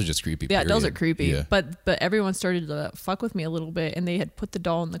 dolls are just creepy. Yeah, dolls are period. creepy. Yeah. But everyone started to fuck with me a little bit, and they had put the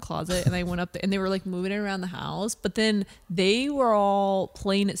doll in the closet, and I went up there, and they were like moving it around the house. But then they were all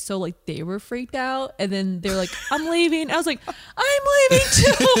playing it so like they were freaked out, and then they're like, "I'm leaving." I was like, "I'm leaving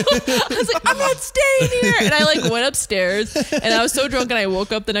too." I was like, "I'm not staying here," and I like went upstairs, and I was so drunk, and I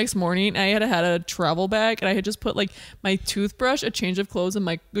woke up the next morning, and I had a travel bag, and I had just put like my toothbrush, a change of clothes, and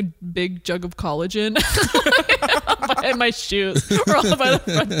my big jug of collagen, and my shoes were all by the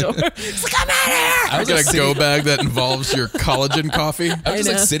front door. It's like, I'm out of here. I got a go bag that involves your collagen coffee. I was just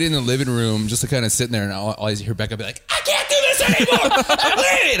like know. sitting in the living room, just kind of sitting there, and all I hear Becca be like, I can't do this anymore. I'm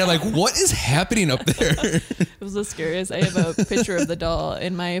leaving. I'm like, what is happening up there? It was the scariest. I have a picture of the doll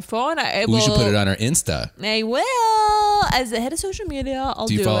in my phone. We should put it on our Insta. I will. As the head of social media, I'll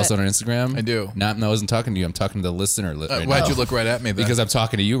Do you follow it. us on our Instagram? I do. No, I wasn't talking to you. I'm talking to the listener. Right Why'd now. you look right at me then? Because I'm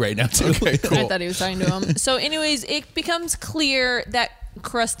talking to you right now, too. Okay, I cool. thought he was talking to him. So, anyways, it becomes clear that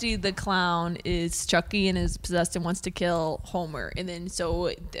Krusty the Clown is Chucky and is possessed and wants to kill Homer. And then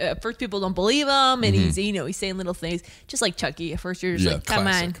so at first people don't believe him, and he's saying little things just like Chucky. At first you're just Yeah, like, come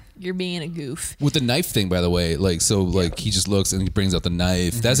classic. on, you're being a goof. With the knife thing, by the way, like, so, like, he just looks and he brings out the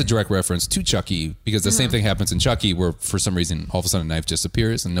knife. That's a direct reference to Chucky, because the same thing happens in Chucky, where for some reason, all of a sudden, a knife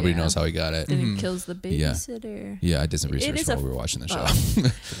disappears and nobody Yeah. knows how he got it. Then it kills the Yeah. babysitter. Yeah, I did some research is while a- we were watching the show.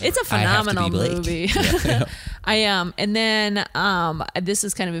 It's a I have to phenomenal be Blake. movie. I am. And then this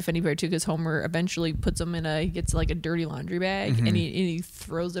is kind of a funny part too, because Homer eventually puts him he gets like a dirty laundry bag, and he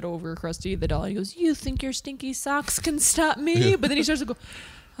throws it over Krusty the doll. He goes, "You think your stinky socks can stop me?" But then he starts to go,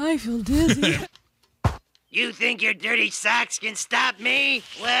 "I feel dizzy." You think your dirty socks can stop me?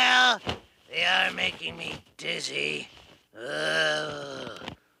 Well, they are making me dizzy.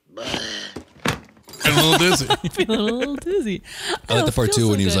 I'm a little dizzy. Feeling a little dizzy. I like the part Feels too so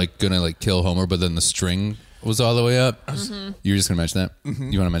when he was good. like gonna like kill Homer, but then the string was all the way up. You were just gonna mention that.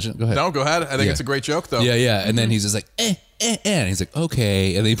 You want to mention it? Go ahead. No, go ahead. I think Yeah. it's a great joke, though. Yeah, yeah. And then he's just like, and he's like,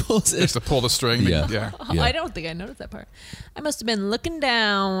 okay, and then he pulls Just it. to pull the string. Yeah. Yeah. Yeah. I don't think I noticed that part. I must have been looking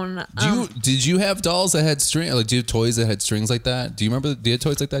down. Did you have dolls that had string? Like, do you have toys that had strings like that? Do you remember? Do you have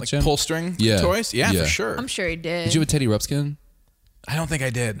toys like that, Like Jim? pull string Yeah. toys? Yeah, Yeah. for sure. I'm sure he did. Did you have a Teddy Ruxpin? I don't think I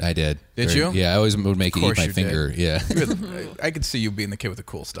did. I did. Did you? Yeah, I always would make it eat course my you finger. did. Yeah. I could see you being the kid with the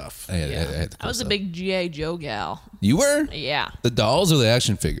cool stuff. I had the I cool was a stuff. big G.I. Joe gal. You were? Yeah. The dolls or the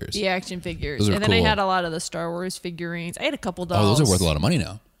action figures? The action figures. Those are And then I cool. had a lot of the Star Wars figurines. I had a couple Oh, dolls. those are worth a lot of money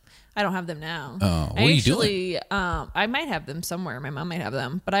now. I don't have them now. Oh, what are you doing? I might have them somewhere. My mom might have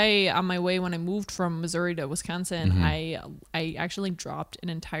them. But on my way when I moved from Missouri to Wisconsin, Mm-hmm. I actually dropped an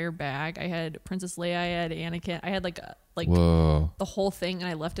entire bag. I had Princess Leia, I had Anakin, I had like Whoa. the whole thing, and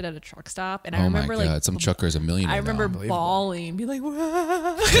I left it at a truck stop. And I Oh my remember God. like Some chucker is a millionaire. I remember now. bawling, be like, "Wow."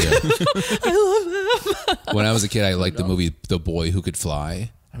 Yeah. I love them. When I was a kid, I liked the movie The Boy Who Could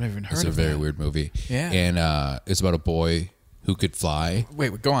Fly. I've never even heard It's a of very that. weird movie. Yeah. And it's about a boy who could fly.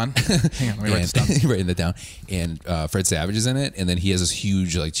 Wait, go on. Hang on, let me write this down. And writing that down. And Fred Savage is in it, and then he has this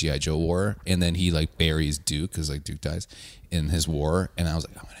huge like G.I. Joe war, and then he like buries Duke because like Duke dies in his war, and I was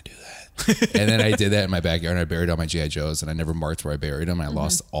like, I'm gonna do that. And then I did that in my backyard, and I buried all my G.I. Joes, and I never marked where I buried them. And I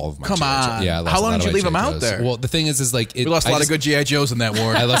lost all of my. Come G.I. Joes. on. Yeah, I lost How a long lot did of you my leave 'em G.I. out Joes. there? Well, the thing is like We lost a lot of good GI Joes in that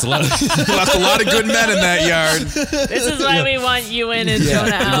war. I lost a lot of. We lost a lot of good men in that yard. This is why we want you in and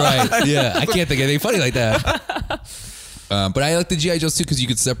Jonah out. Right. Yeah. I can't think of anything funny like that. But I like the G.I. Joes too because you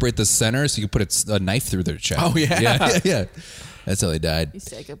could separate the center so you could put a knife through their chest. Oh, yeah. Yeah. That's how they died. You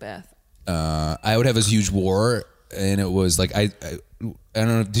psychopath. I would have this huge war, and it was like I don't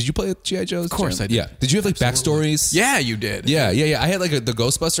know. Did you play with G.I. Joes? Of course I did. Yeah. Did you have like backstories? Yeah, you did. Yeah. I had like the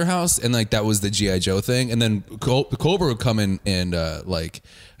Ghostbuster house, and like that was the G.I. Joe thing, and then the Cobra would come in and like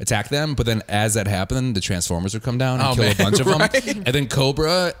attack them, but then as that happened, the Transformers would come down and kill a bunch of them, right? and then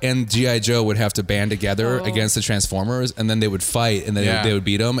Cobra and G.I. Joe would have to band together against the Transformers, and then they would fight, and then Yeah. they would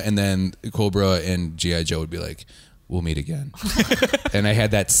beat them, and then Cobra and G.I. Joe would be like, we'll meet again. And I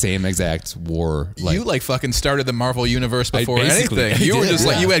had that same exact war. You like fucking started the Marvel universe before basically- anything. I You were did, just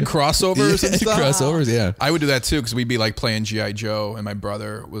like, yeah. you had crossovers and stuff. Crossovers, yeah. I would do that too because we'd be like playing G.I. Joe, and my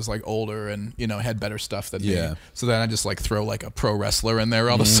brother was like older and had better stuff than Yeah. me. So then I just like throw like a pro wrestler in there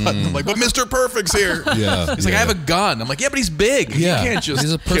all of a sudden. I'm like, but Mr. Perfect's here. Yeah. He's like, I have a gun. I'm like, yeah, but he's big. Yeah. You can't just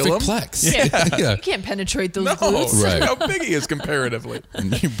He's a kill perfect him. plex. Yeah. You can't penetrate those No, glutes. Right. how big he is comparatively.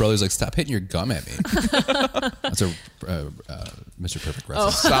 And your brother's like, stop hitting your gum at me. That's a Mr. Perfect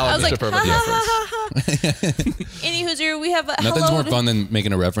reference. Solid was Mr. like, Perfect reference. Anywho, we have a Nothing's hello more fun than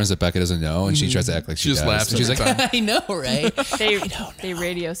making a reference that Becca doesn't know, and she tries to act like she just does. laughs And she's every like, time. I know, right? They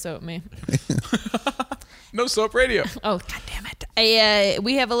radio soap me. No soap radio. Oh, God damn it.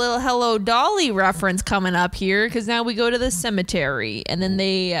 We have a little Hello Dolly reference coming up here because now we go to the cemetery and then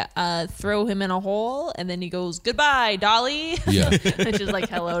they throw him in a hole and then he goes, goodbye, Dolly. Yeah. Which is like,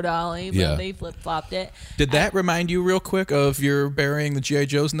 hello, Dolly. But Yeah. they flip-flopped it. Did that remind you real quick of your burying the G.I.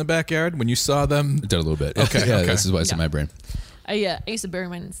 Joes in the backyard when you saw them? It did a little bit. Okay, Yeah, okay. this is why it's in Yeah. my brain. I used to bury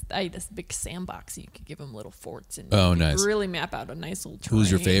mine. I had this big sandbox so you could give them little forts and Oh, nice. really map out a nice little terrain.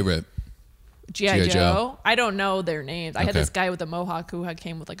 Who's your favorite? G.I. G.I. Joe. Joe? I don't know their names. I had Okay. this guy with a mohawk who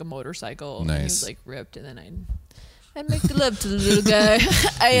came with like a motorcycle. And he Nice. was like ripped, and then I make the love to the little guy.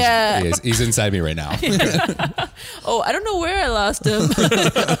 He's inside me right now. Oh, I don't know where I lost him.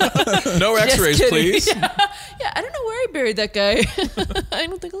 No Just X-rays, kidding. please. Yeah, I don't know where I buried that guy. I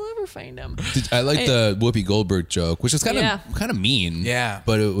don't think I'll ever find him. I like the Whoopi Goldberg joke, which is kind of mean. Yeah.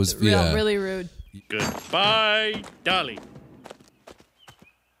 But it was Really rude. Goodbye, Dolly.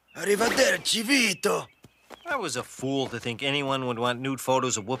 Arrivederci, Vito. I was a fool to think anyone would want nude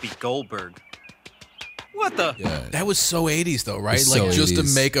photos of Whoopi Goldberg. What the? Yeah. That was so 80s though, right? It's Like so just to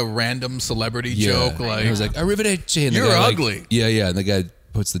 80s. make a random celebrity Yeah. joke. Like, And he was like, Arrivederci. And the You're guy, like- ugly. yeah. And the guy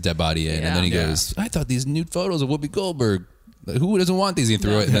puts the dead body in, and then he Yeah. goes, I thought these nude photos of Whoopi Goldberg. Like, who doesn't want these? He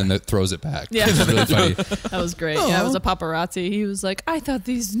threw it, and then throws it back. Yeah. It's really funny. That was great. Yeah, it was a paparazzi. He was like, I thought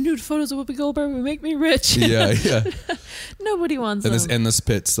these nude photos of Whoopi Goldberg would make me rich. Yeah. Nobody wants And them. this endless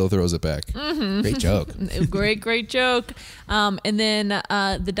pit still throws it back. Great joke. Great joke. And then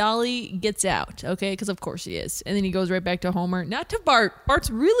the Dolly gets out, okay? Because of course he is. And then he goes right back to Homer. Not to Bart.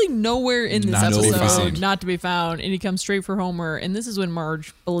 Bart's really nowhere in this Not to be episode. found. Not to be found. And he comes straight for Homer. And this is when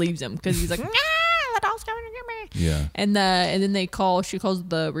Marge believes him because he's like, nah, the doll's coming to get me. Yeah. And then she calls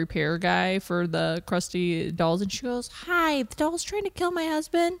the repair guy for the crusty dolls, and she goes, "Hi, the doll's trying to kill my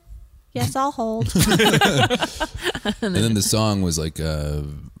husband." Yes, I'll hold. And then the song was like a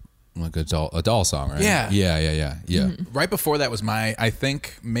doll song, right? Yeah. Yeah. Mm-hmm. right before that was my, I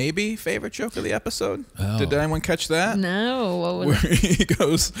think, maybe favorite joke of the episode. Oh. Did anyone catch that? No, what was Where he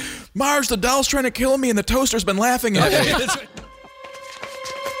goes, Marge, the doll's trying to kill me and the toaster's been laughing at me.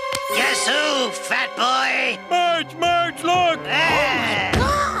 Guess who, fat boy? Marge, look!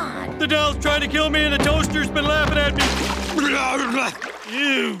 God! The doll's trying to kill me and the toaster's been laughing at me.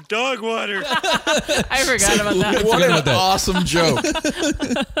 Ew, dog water. I forgot about that. What an awesome joke.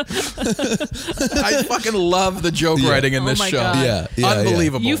 I fucking love the joke writing in Oh this my show. God. Yeah.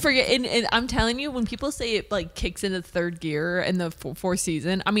 Unbelievable. You forget, and I'm telling you, when people say it like kicks into third gear in the fourth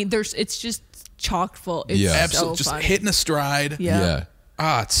season, I mean, it's just chock full. It's Yeah. so Absolutely. Just funny. hitting a stride. Yeah.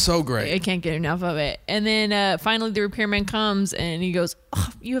 Ah, it's so great. I can't get enough of it. And then finally, the repairman comes and he goes, "Oh,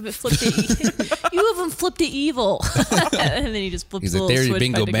 you haven't flipped it. You haven't flipped it evil." And then he just flips. He's the like, little there's switch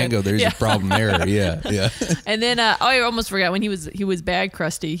bingo back to bango. good. There's Yeah. a problem there. Yeah. And then I almost forgot when he was bad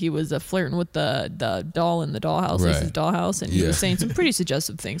Krusty. He was flirting with the doll in the dollhouse, Right. Lisa's dollhouse, and he Yeah. was saying some pretty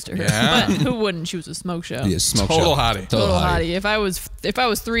suggestive things to her. Yeah. But who wouldn't? She was a smoke show. Yeah, smoke Total show. hottie. Total hottie. If I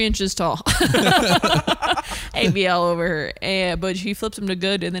was 3 inches tall, I'd be all over her. But she flips him to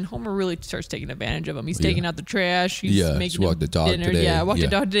good, and then Homer really starts taking advantage of him. He's taking out the trash. He's Yeah, making she him walked the dog dinner. today. Yeah, I walked Yeah.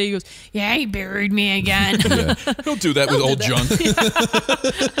 the dog today. He goes, "Yeah, he buried me again." He'll do that with old junk.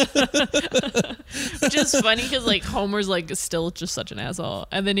 Which is funny because like Homer's like still just such an asshole,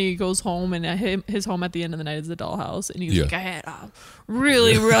 and then he goes home, and his home at the end of the night is the dollhouse, and he's Yeah. like, "I had a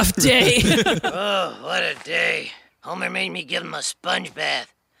really rough day." Oh, what a day. Homer made me give him a sponge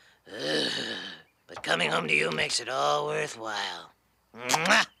bath. Ugh. But coming home to you makes it all worthwhile.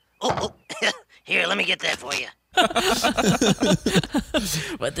 Mwah! Oh, here, let me get that for you.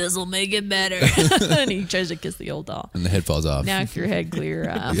 But this will make it better. And he tries to kiss the old doll. And the head falls off. Knock your head clear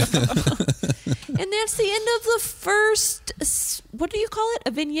off. And that's the end of the first. What do you call it?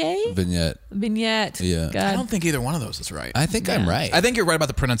 A vignette? Vignette. Yeah. God. I don't think either one of those is right. I think I'm right. I think you're right about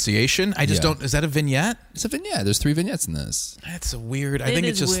the pronunciation. I just Yeah. don't. Is that a vignette? It's a vignette. There's 3 vignettes in this. That's a weird. I It think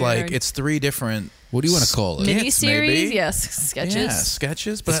it's is just weird. like it's 3 different What do you want to call it? Skits, maybe? Miniseries, yes, sketches, Yeah,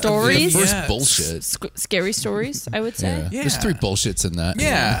 sketches, but Stories? The first Yeah. bullshit. scary stories. I would say. Yeah. There's 3 bullshits in that.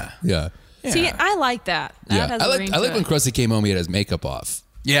 Yeah. Yeah. See, I like that. That Yeah. has I a like ring I to like when it. Krusty came home. He had his makeup off.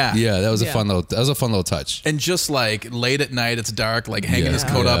 Yeah. Yeah, that was a Yeah. fun little touch. And just like late at night, it's dark, like hanging his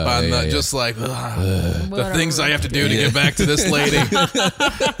coat up on just like the things I have to do to get back to this lady.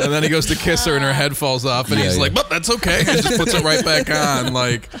 And then he goes to kiss her and her head falls off and he's like, but that's okay. He just puts it right back on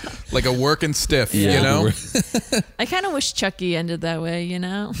like a working stiff, you know? I kind of wish Chucky ended that way, you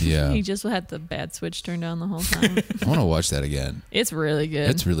know? Yeah. He just had the bad switch turned on the whole time. I want to watch that again. It's really good.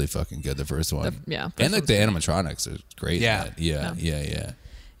 It's really fucking good. The first one. yeah, first And like one's the animatronics are great. Yeah. in that. Yeah.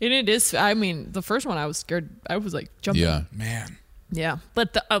 And it is, I mean, the first one I was scared. I was like jumping. Yeah. Man. Yeah.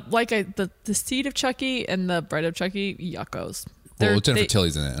 But the seed of Chucky and the bread of Chucky, yuckos. Well, Jennifer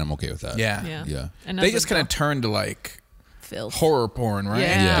Tilly's in it, and I'm okay with that. Yeah. Yeah. And They as just a kind of turned to like filth. horror porn, right?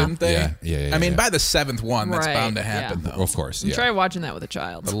 Yeah. Didn't they? Yeah, I mean, yeah. by the 7th one, that's Right, bound to happen, yeah. though. Of course. Yeah. Try watching that with a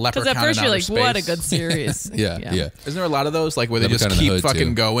child. The Because Leprechaun at first in you're outer like, what a space. good series. Yeah. Isn't there a lot of those, like where they just Leprechaun in the keep Hood, fucking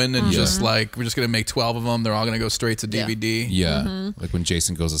too. going and Yeah. just like we're just gonna make 12 of them? They're all gonna go straight to Yeah. DVD. Yeah. Like when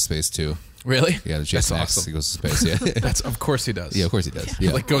Jason goes to space too. Really? Yeah, the Jason That's X, awesome. he goes to space. Yeah. That's of course he does. Yeah, of course he does.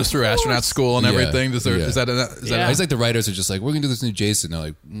 Yeah. Like goes through astronaut school and Yeah. everything. Is that Yeah. It's like the writers are just like, we're gonna do this new Jason. They're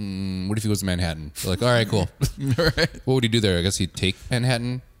like, what if he goes to Manhattan? They're like, all right, cool. right? What would he do there? I guess he'd take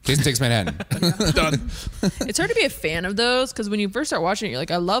Manhattan. Jason takes Manhattan. Done. It's hard to be a fan of those because when you first start watching it, you're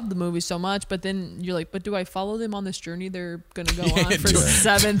like, I love the movie so much. But then you're like, but do I follow them on this journey they're going to go on for do I?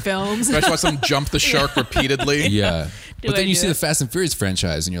 7 films? I just watch them jump the shark repeatedly. Yeah. Do But then I you do see it? the Fast and Furious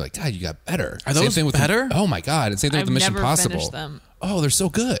franchise and you're like, God, you got better. Are those thing with better? Oh my God. And same thing I've with the Mission never Impossible. finished them. Oh, they're so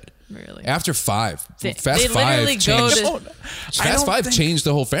good. Really? After 5. They Fast literally 5 go changed. to- Fast 5 changed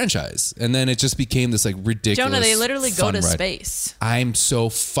the whole franchise. And then it just became this like ridiculous. Jonah, they literally go fun to ride. space. I'm so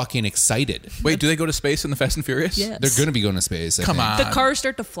fucking excited. Wait, do they go to space in the Fast and Furious? Yes. They're going to be going to space. I Come think. on. The cars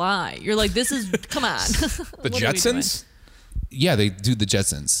start to fly. You're like, this is, come on. The What are we doing? Jetsons? Yeah, they do the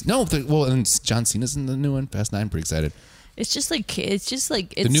Jetsons. No, well, and John Cena's in the new one. Fast 9, pretty excited. It's just like it's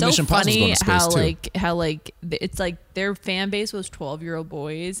new so Mission Impossible's funny going to space, too. how it's like their fan base was 12-year-old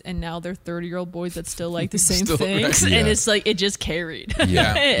boys and now they're 30-year-old boys that still like the same Still, things right. and Yeah. it's like it just carried.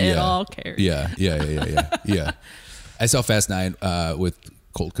 Yeah, it yeah. all carried. Yeah. I saw Fast 9 with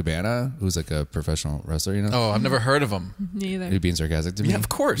Colt Cabana, who's like a professional wrestler, you know? Oh, I've never heard of them. Neither. Are you being sarcastic to me? Yeah, of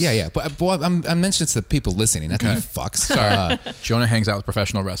course. Yeah. But I'm mentioning it to the people listening, not the fucks. Sorry. Jonah hangs out with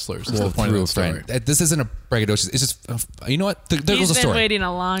professional wrestlers. That's the point of the story. This isn't a braggadocious. It's just, you know what? There goes He's the been story. waiting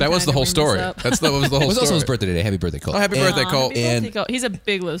a long That time was the to whole bring this story. up. That was the whole It was also story. his birthday today. Happy birthday, Colt. Oh, happy birthday, Aw, Colt. happy And- birthday, Colt. He's a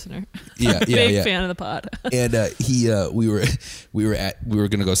big listener. Yeah, Big fan of the pod. And we were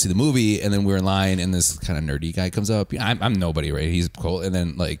gonna go see the movie, and then we were in line, and this kind of nerdy guy comes up. I'm nobody, right? He's Colt, and then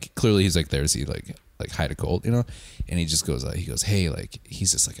like clearly he's like there to see like hi to Colt, you know. And he just goes, hey, like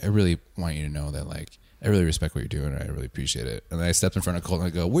he's just like, I really want you to know that like I really respect what you're doing. I really appreciate it. And then I stepped in front of Colt and I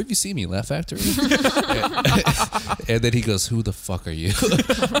go, where have you seen me? Laugh Factory? And then he goes, who the fuck are you?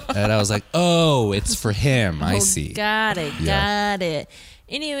 And I was like, oh, it's for him. I see. Got it. Yeah. Got it.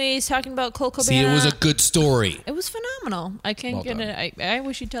 Anyways, talking about Colt Cabana. See, it was a good story. It was phenomenal. I can't Well get done. it. I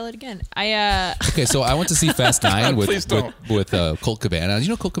wish you'd tell it again. Okay, so I went to see Fast 9 Please don't. with Colt Cabana. You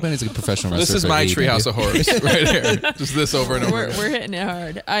know, Colt Cabana is like a professional wrestler. This is for my AEW. treehouse of horrors right here. Just this over and over. We're hitting it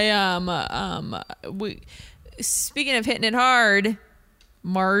hard. Speaking of hitting it hard,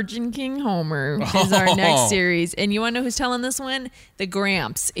 Margin King Homer is our next series, and you want to know who's telling this one? The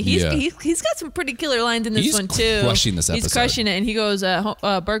Gramps. He's got some pretty killer lines in this He's one too. crushing this He's episode. crushing it, and he goes.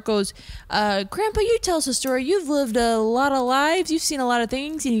 Bart goes, Grandpa, you tell us a story. You've lived a lot of lives. You've seen a lot of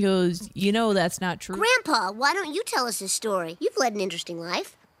things, and he goes, you know that's not true. Grandpa, why don't you tell us a story? You've led an interesting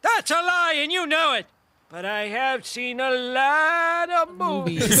life. That's a lie, and you know it. But I have seen a lot of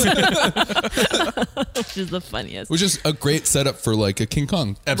movies. Which is the funniest. Which is a great setup for like a King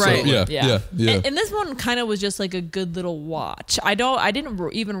Kong. Absolutely. Right. Yeah. And this one kind of was just like a good little watch. I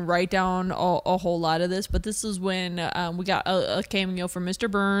didn't even write down a whole lot of this, but this is when we got a cameo from Mr.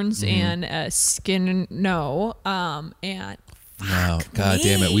 Burns and Skin No. And Wow. God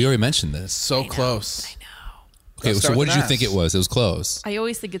damn it. We already mentioned this. So close. I know. Okay, Let's so start what with did you an think ass. it was? It was close. I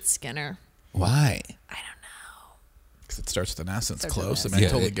always think it's Skinner. Why? It starts with an S. It's close. I mean,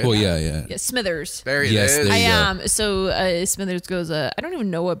 totally good. Well, yeah. Yeah, Smithers. There he Yes, is. there you I go. So Smithers goes. I don't even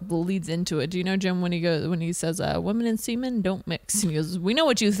know what leads into it. Do you know, Jim, when he says women and semen don't mix? And he goes, "We know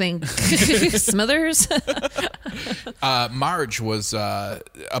what you think, Smithers." Marge was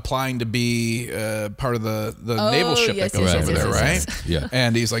applying to be part of the naval ship that goes over there, right? Yeah.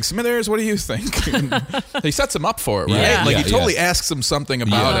 And he's like, Smithers, what do you think? And he sets him up for it, right? Yeah. Like Yeah, he totally yeah. asks him something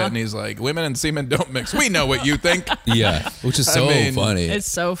about it, and he's like, women and semen don't mix. We know what you think. Yeah, which is so funny. It's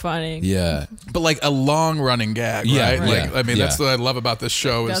so funny. Yeah. But like a long running gag, Yeah, right? right. Like, I mean, Yeah. that's what I love about this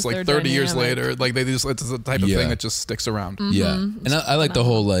show is That's like their 30 years dynamic. later, like it's the type of Yeah. thing that just sticks around. Yeah, and I like the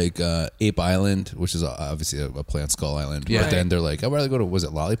whole like Ape Island, which is obviously a plant skull island. Yeah. But then they're like, I'd rather go to, was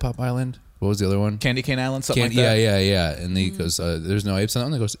it Lollipop Island? What was the other one? Candy Cane Island, something like Yeah, that. yeah. And he goes, there's no apes on it.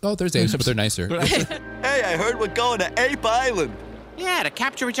 And he goes, oh, there's apes, but they're nicer. Hey, I heard we're going to Ape Island. Yeah, to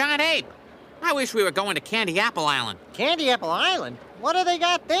capture a giant ape. I wish we were going to Candy Apple Island. Candy Apple Island? What do they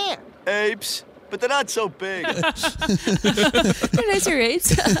got there? Apes, but they're not so big. They're nicer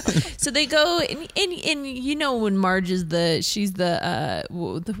apes. So they go and you know when Marge is she's the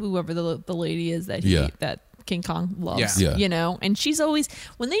whoever the lady is that that King Kong loves. Yeah. You know, and she's always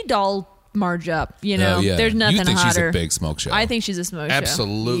when they doll Marge up, you know, yeah. there's nothing You think hotter. she's a big smoke show. I think she's a smoke show.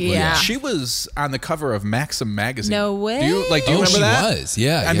 Absolutely. Yeah. She was on the cover of Maxim magazine. No way. Do you remember she that? was.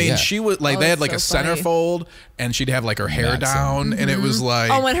 Yeah. I mean, yeah. she was like, Oh, they had it's like a so funny. centerfold and she'd have like her hair Maxim. down and it was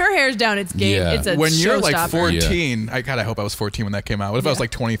like. Oh, when her hair's down, it's game. Yeah. It's a when you're like showstopper. 14, I hope I was 14 when that came out. What if I was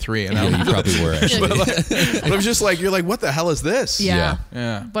like 23 and Yeah, you probably were actually. but I was just like, you're like, what the hell is this? Yeah.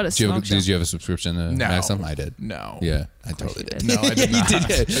 Yeah. But a Did you, smoke show. did you have a subscription to No. Maxim? I did. No. Yeah, I totally did. No, I did not.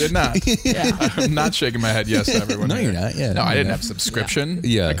 I did not. Yeah. I'm not shaking my head yes to everyone. No, here. you're not. Yeah, No, I you're didn't not. have a subscription.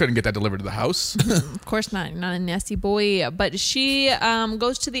 Yeah. I couldn't get that delivered to the house. Of course not. Not a nasty boy. But she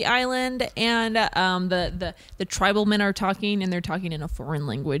goes to the island, and the tribal men are talking, and they're talking in a foreign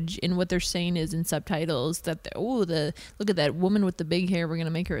language. And what they're saying is in subtitles that look at that woman with the big hair. We're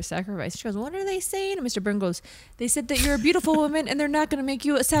gonna make her a sacrifice. She goes, what are they saying? And Mr. Byrne goes, they said that you're a beautiful woman, and they're not gonna make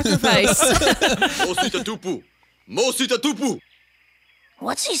you a sacrifice. Mosita tupu. Mosita tupu.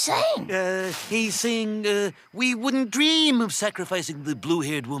 What's he saying? He's saying we wouldn't dream of sacrificing the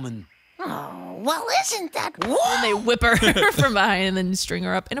blue-haired woman. Oh, well, isn't that And they whip her from behind and then string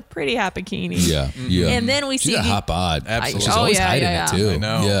her up in a pretty hot bikini. Yeah, yeah. And then we She's see a hot bod. Absolutely. She's always hiding yeah. it too. I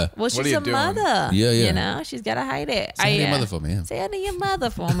know. Yeah. Well, What she's are you a doing? mother. Yeah, yeah. You know, she's got to hide it. Say hi to your mother for me, yeah. Say hi to your mother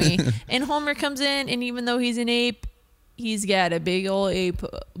for me. And Homer comes in, and even though he's an ape, he's got a big old ape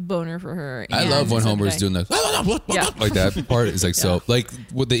boner for her. I And love when so Homer's did I. doing the Yeah. like that part. Is like so like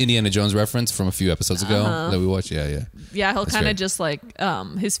with the Indiana Jones reference from a few episodes ago that we watched. Yeah, yeah. Yeah, he'll That's kind of great. just like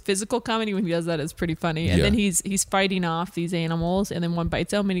his physical comedy when he does that is pretty funny. And Yeah. then he's fighting off these animals, and then one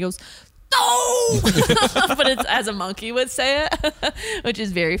bites him, and he goes, "No!" But it's as a monkey would say it, which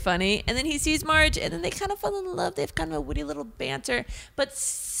is very funny. And then he sees Marge, and then they kind of fall in love. They have kind of a witty little banter, but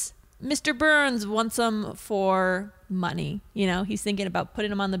Mr. Burns wants them for money. You know, he's thinking about putting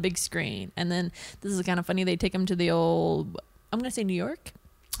them on the big screen. And then this is kind of funny. They take him to the old, I'm going to say New York.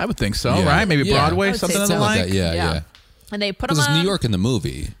 I would think so, Yeah. right? Maybe Yeah. I Broadway, would something say of the so. like. That. Yeah, yeah. And they put them Because on. it's New York in the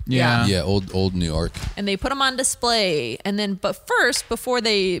movie. Yeah. Yeah, old New York. And they put them on display. And then, but first, before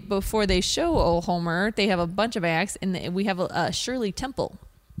they show old Homer, they have a bunch of acts. And we have a Shirley Temple.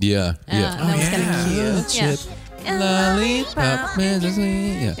 Yeah, And yeah. that was kind of cute. Yeah. Lollipop,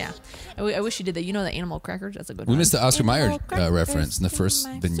 yeah. Yeah. I wish you did that. You know the animal crackers? That's a good We one. missed the Oscar Mayer Animal crackers reference in the first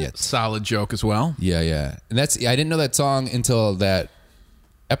my vignette. Solid joke as well. Yeah, yeah. And I didn't know that song until that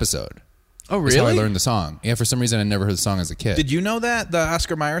episode. Oh, That's how I really? learned the song. Yeah, for some reason I never heard the song as a kid. Did you know that the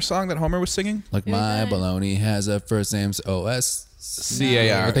Oscar Mayer song that Homer was singing? Like my baloney has a first name's O-S.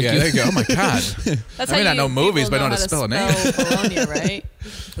 C-A-R. Thank Yeah, you. there you go. Oh my God. That's I mean, how I know movies, people but I don't know how to spell a name. Bologna, right?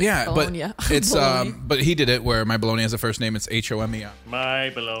 Yeah, Bologna. but it's Bologna. but he did it where my baloney has a first name. It's H-O-M-E-R.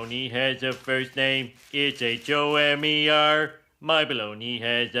 My baloney has a first name. It's H-O-M-E-R. My baloney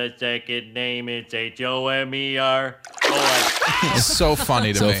has a second name. It's H-O-M-E-R. Oh, It's so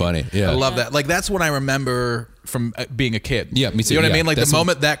funny to So me. funny, yeah. I love that. Like that's what I remember from being a kid. Yeah, me too, You know what yeah. I mean? Like That's the what-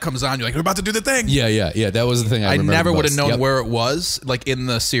 moment that comes on, you're like, we're about to do the thing. Yeah. That was the thing I I remember never would have most. known Yep. where it was, like in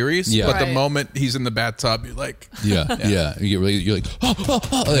the series. Yeah. But the Right. moment he's in the bathtub, you're like, Yeah. You're like,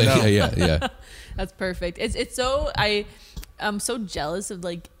 know. yeah. That's perfect. It's so I'm so jealous of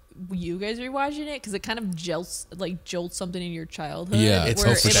like you guys rewatching it because it kind of jolts something in your childhood. Yeah, it's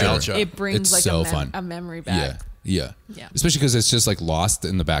where for it, sure. It brings It's like so fun. a memory back. Yeah. Yeah. Especially because it's just like lost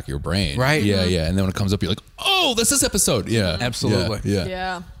in the back of your brain. Right. Yeah, yeah. And then when it comes up, you're like, oh, this is episode. Yeah. Absolutely. Yeah.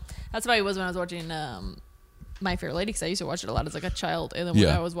 Yeah, that's how it was when I was watching My Fair Lady, because I used to watch it a lot as like a child, and then when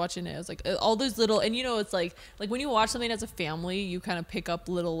I was watching it, I was like all those little, and you know, it's like when you watch something as a family, you kind of pick up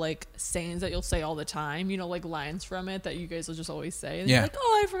little like sayings that you'll say all the time, you know, like lines from it that you guys will just always say, and you're like,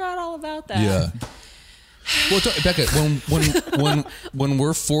 oh, I forgot all about that. Yeah. Well, Becca, when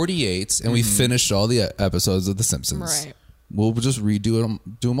we're 48 and we finished all the episodes of The Simpsons, right, we'll just do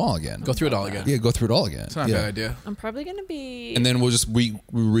them all again. Go through it all again. Yeah, go through it all again. It's not a bad idea. I'm probably gonna be, Mm-hmm. and then we'll just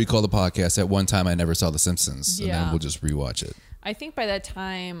recall the podcast. At one time, I never saw The Simpsons, and then we'll just rewatch it. I think by that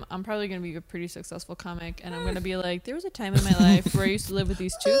time, I'm probably going to be a pretty successful comic, and I'm going to be like, there was a time in my life where I used to live with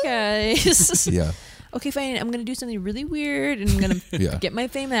these two guys. Yeah. Okay, fine. I'm going to do something really weird, and I'm going to get my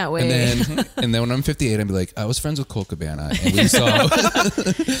fame that way. And then when I'm 58, I'll be like, I was friends with Cole Cabana, and we saw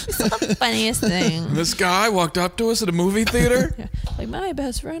the funniest thing. This guy walked up to us at a movie theater. Like, my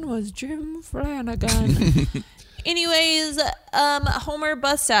best friend was Jim Flanagan. Anyways, Homer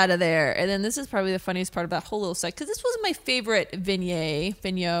busts out of there, and then this is probably the funniest part of that whole little set, because this was my favorite vignette.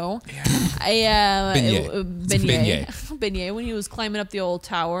 Beignet, when he was climbing up the old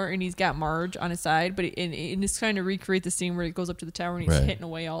tower, and he's got Marge on his side, but and he's trying to recreate the scene where he goes up to the tower and he's hitting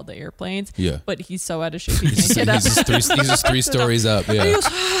away all the airplanes. Yeah, but he's so out of shape he can't get up. He's just three stories up. Yeah.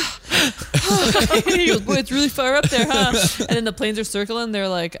 He goes, boy, it's really far up there, huh? And then the planes are circling. They're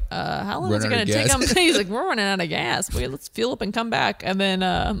like, how long is it going to take them? He's like, we're running out of gas. Wait, let's fuel up and come back. And then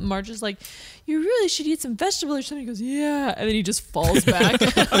Marge is like, you really should eat some vegetables or something. He goes, yeah. And then he just falls back.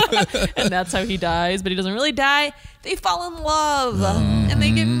 And that's how he dies. But he doesn't really die. They fall in love. And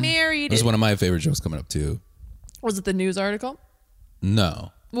they get married. This is one of my favorite jokes coming up, too. Was it the news article?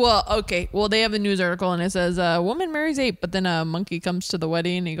 No. Well, okay. Well, they have a news article, and it says, woman marries ape, but then a monkey comes to the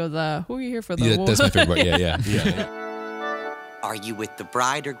wedding, and he goes, who are you here for? The that's my favorite part. Yeah. Are you with the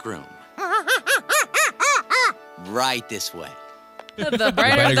bride or groom? Right this way. The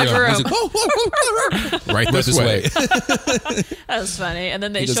bride or the groom. Right this way. That was funny. And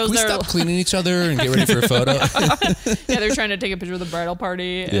then they shows their stop cleaning each other and get ready for a photo. Yeah, they're trying to take a picture of the bridal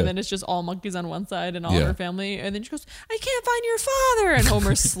party, and then it's just all monkeys on one side and all of her family. And then she goes, I can't find your father. And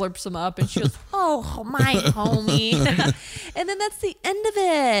Homer slurps him up, and she goes, oh, my homie. And then that's the end of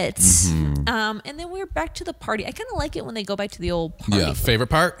it. And then we're back to the party. I kind of like it when they go back to the old party. Yeah, favorite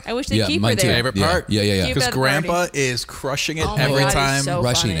part? I wish they'd keep her there. Favorite part? Yeah. Because Grandpa is crushing it every time. So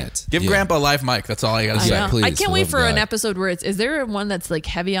rushing funny. it. Give Grandpa a live mic. That's all I got to say. Please, I can't wait for an God. episode where is there one that's like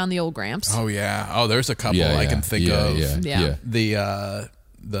heavy on the old Gramps? Oh, yeah. Oh, there's a couple I can think of. Yeah.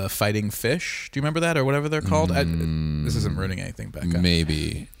 The fighting fish. Do you remember that or whatever they're called? This isn't ruining anything, Becca.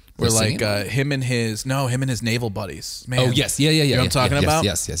 Maybe. Where like him and his naval buddies. Man. Oh yes, yeah. You know what I'm talking about?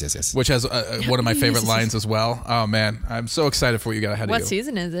 Yes. Which has one of my favorite lines as well. Oh man, I'm so excited for what you got ahead of you. What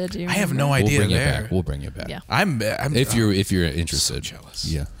season is it? I have no idea. We'll bring it back. Yeah. I'm if you're interested. So jealous.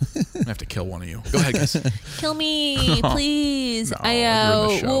 Yeah. I'm gonna have to kill one of you. Go ahead, guys. Kill me, please. No, you're in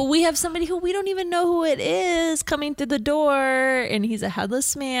the show. Well, we have somebody who we don't even know who it is coming through the door, and he's a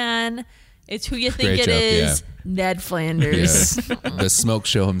headless man. It's who you think Great it joke, is. Ned Flanders. The smoke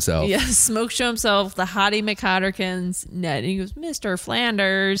show himself. Yeah, smoke show himself, the hottie McHotterkins, Ned. And he goes, Mr.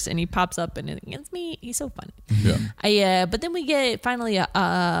 Flanders, and he pops up and it's me. He's so funny. Yeah. But then we get finally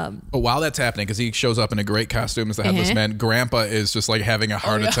But while that's happening, because he shows up in a great costume as the headless man, Grandpa is just like having a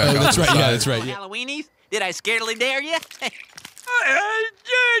heart attack. Oh, that's right. Side. Yeah, that's right. Halloweenies? Did I scarily dare you?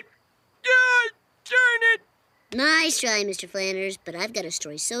 Turn it! Nice try, Mr. Flanders, but I've got a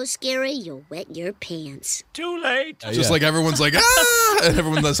story so scary you'll wet your pants. Too late. Just like everyone's like, ah! And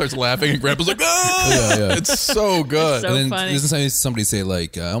everyone then starts laughing, and Grandpa's like, ah! Yeah. It's so good. So and then funny. doesn't somebody say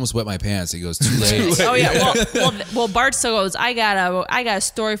like, I almost wet my pants? He goes, too late. Oh yeah. Well, Bart so goes, I got a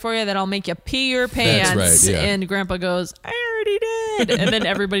story for you that'll make you pee your pants. That's right, yeah. And Grandpa goes, I already did. And then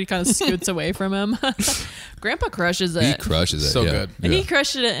everybody kind of scoots away from him. Grandpa crushes it. He crushes it. So good. And he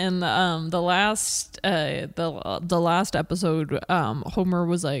crushed it in the last episode. Homer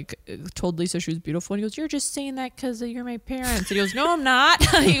was like, told Lisa she was beautiful, and he goes, "You're just saying that because you're my parents." And he goes, "No, I'm not."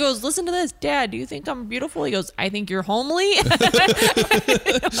 He goes, "Listen to this, Dad. Do you think I'm beautiful?" He goes, "I think you're homely."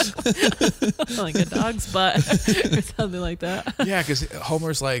 Like a dog's butt or something like that. Yeah, because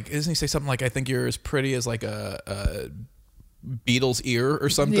Homer's like, doesn't he say something like, "I think you're as pretty as like a beetle's ear or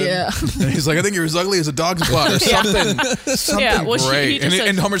something?" Yeah. And he's like, "I think you're as ugly as a dog's butt," or something. Something well, he great. just says,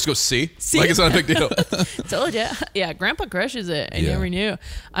 And Homer just goes, "See, like it's not a big deal." Told ya. Yeah, Grandpa crushes it. I never knew.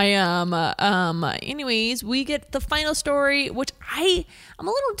 Anyways, we get the final story, which I'm a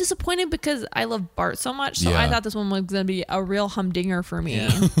little disappointed because I love Bart so much. So I thought this one was gonna be a real humdinger for me,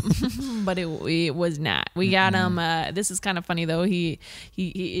 but it was not. We got him. This is kind of funny though. He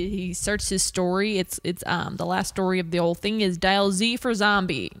starts his story. It's the last story of the whole thing is dial Z for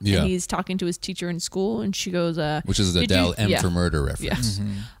zombie. Yeah. And he's talking to his teacher in school, and she goes, which is the dial M for murder reference. Yeah.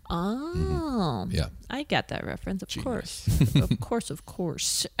 Oh, Yeah. I got that reference, of course. Of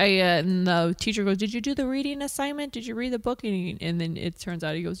course. And the teacher goes, did you do the reading assignment? Did you read the book? And then it turns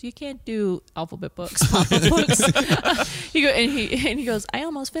out he goes, you can't do alphabet books, pop-up books. He goes, I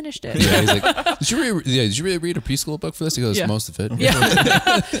almost finished it. Yeah, he's like, did you really read a preschool book for this? He goes, Yeah. most of it. Yeah.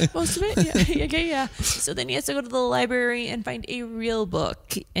 Most of it? Yeah. So then he has to go to the library and find a real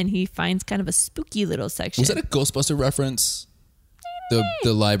book. And he finds kind of a spooky little section. Was that a Ghostbuster reference?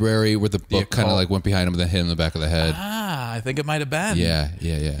 The library where the book kind of like went behind him and then hit him in the back of the head. I think it might have been. Yeah.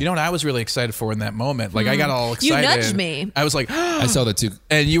 You know what I was really excited for in that moment? Like I got all excited. You nudged me. I was like, I saw that too.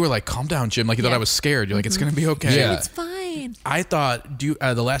 And you were like, calm down, Jim. Like you thought I was scared. You're like, it's going to be okay. Yeah. It's fine. I thought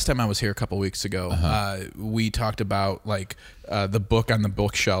the last time I was here a couple weeks ago, we talked about like the book on the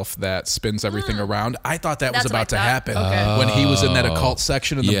bookshelf that spins everything around. I thought that was about to happen when he was in that occult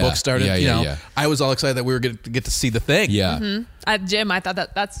section and the book started. I was all excited that we were going to get to see the thing. Yeah. Jim, I thought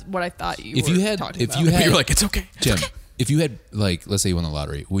that's what I thought you were talking about. You were like, it's okay. Jim, if you had, like, let's say you won the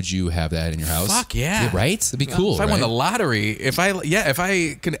lottery, would you have that in your house? Fuck yeah. Right? That'd be cool. If I won the lottery, if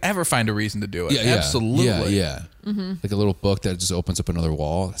I could ever find a reason to do it, absolutely. Yeah. Like a little book that just opens up another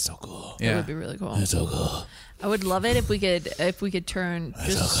wall. That's so cool. That would be really cool. That's so cool. I would love it if we could turn.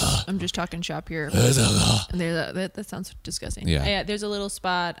 I'm just talking shop here. And that sounds disgusting. Yeah. There's a little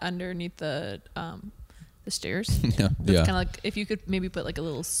spot underneath the stairs. Yeah. Kind of like if you could maybe put like a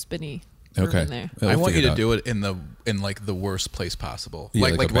little spinny. In there. I want you to do it in like the worst place possible, Yeah,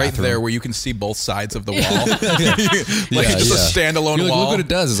 like like a right bathroom. there where you can see both sides of the wall, like just a standalone You're like, wall. look what it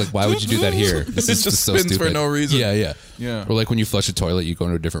does. It's like, why would you do that here? This It just so spins for stupid. no reason. Yeah. Or like when you flush a toilet, you go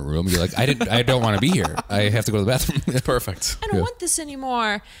into a different room. You're like, I don't want to be here. I have to go to the bathroom. Perfect. I don't want this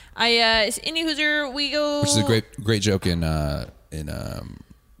anymore. Any Hoosier, we go. Which is a great joke in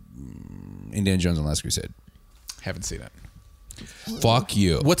Indiana Jones and the Last Crusade. Haven't seen it. Fuck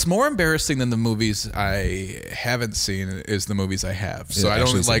you. What's more embarrassing than the movies I haven't seen is the movies I have. So I don't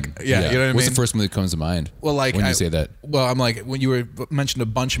Actually like. seen. You know what I mean? What's the first movie that comes to mind? Well, like when you say that. Well, I'm like when you mentioned a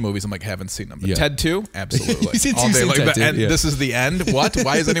bunch of movies. I'm like, haven't seen them. But Yeah. Ted 2, absolutely. You've All day. seen Like Ted the 2, end, yeah. This is the end. What?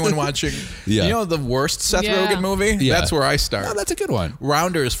 Why is anyone watching? Yeah. You know the worst Seth Yeah. Rogen movie? Yeah. That's where I start. Oh, that's a good one.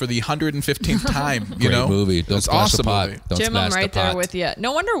 Rounders for the 115th time. You Great know, movie. Don't it's splash the awesome pot. movie. Don't Jim, I'm splash right the pot. there with you.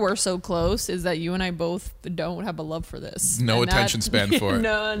 No wonder we're so close. Is that you and I both don't have a love for this? No And attention span for it.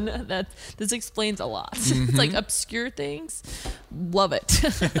 None. This explains a lot. It's like obscure things. Love it.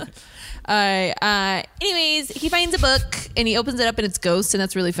 Anyways, he finds a book and he opens it up and it's ghosts, and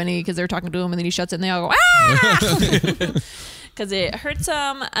that's really funny because they're talking to him and then he shuts it and they all go ah. Because it hurts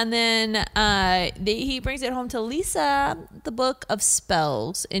him, and then he brings it home to Lisa, the book of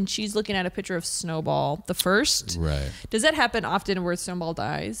spells, and she's looking at a picture of Snowball, the first. Right. Does that happen often where Snowball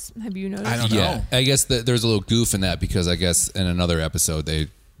dies? Have you noticed? I don't know. Yeah. I guess there's a little goof in that because I guess in another episode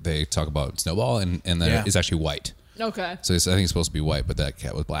they talk about Snowball and then Yeah. it's actually white. Okay. So I think it's supposed to be white, but that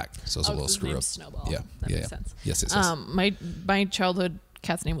cat was black. So it's a little his screw up. name's Snowball. Yeah. That yeah. makes sense. Yes. My childhood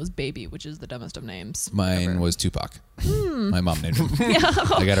cat's name was Baby, which is the dumbest of names. Mine ever. was Tupac. My mom named him.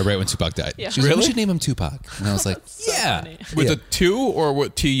 I got it right when Tupac died. Yeah. She was like, Really? we should name him Tupac. And I was like, yeah. funny. With Yeah. a 2 or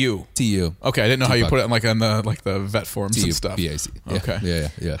what? TU. TU. Okay, I didn't know how you Tupac. put it on the vet forms TU. and stuff. BAC. Yeah. Okay.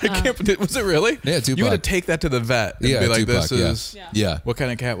 Yeah. I can't. Was it really? Yeah, Tupac. You had to take that to the vet and Yeah, be like, Tupac, "This yeah. is Yeah. what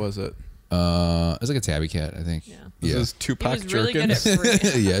kind of cat was it? It was like a tabby cat, I think. Yeah. This Yeah. is Tupac He was really good Jerkins.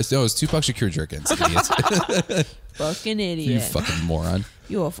 at free. Yes. No, it was Tupac Shakur Jerkins. Idiot. Fucking You idiot. fucking moron.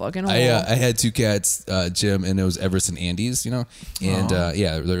 You a fucking I hole. had two cats, Jim, and it was Everest and Andes, you know, and they're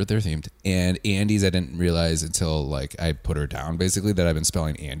themed. And Andes, I didn't realize until like I put her down, basically, that I've been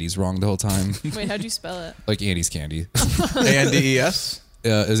spelling Andes wrong the whole time, Wait, how'd you spell it? like Andes candy. ANDES.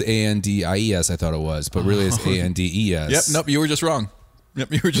 It was ANDIES, I thought it was, but really it's ANDES. Yep. Nope. You were just wrong.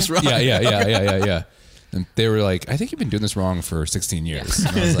 Yep. You were just wrong. Yeah. And they were like, I think you've been doing this wrong for 16 years.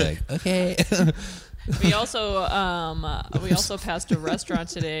 And I was like, okay. We also passed a restaurant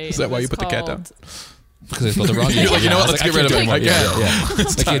today. Is that why you put the cat down? Because I spelled it wrong. You're like, you know what? I was Let's like, get rid of I it. can't do Yeah. anymore. Yeah.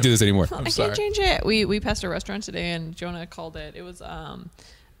 I can't do this anymore. I sorry. can't change it. We passed a restaurant today and Jonah called it. It was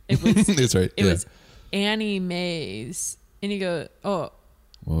That's right. It was Annie Mae's, and you go, oh.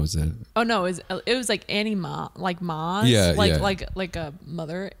 What was it? Oh no, it was like Annie Ma, like Ma's, Yeah, like yeah. like a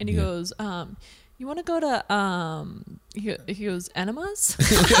mother, and he Yeah. goes, you want to go to he goes Enemas?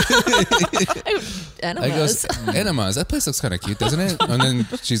 I Enemas. goes, Enemas. That place looks kind of cute, doesn't it? And then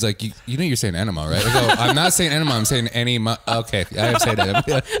she's like, you know you're saying enema, right? I go, I'm not saying enema. I'm saying enema. Okay, I have said enema.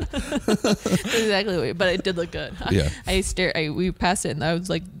 Yeah. Exactly, but it did look good. Yeah. We passed it, and I was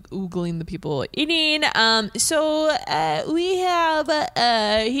like, oogling the people eating. So we have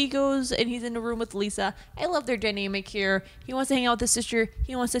he goes and he's in a room with Lisa. I love their dynamic here. He wants to hang out with his sister.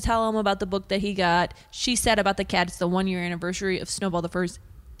 He wants to tell him about the book that he got. She said about the cat, it's the 1-year anniversary of Snowball the Fur's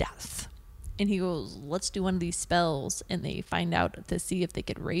death. And he goes, let's do one of these spells. And they find out to see if they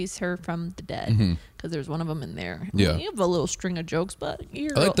could raise her from the dead. Because there's one of them in there. Yeah. You have a little string of jokes, but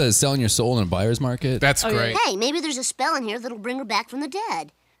you're I like the selling your soul in a buyer's market. That's great. Hey, maybe there's a spell in here that'll bring her back from the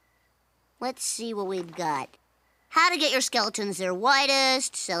dead. Let's see what we've got. How to get your skeletons their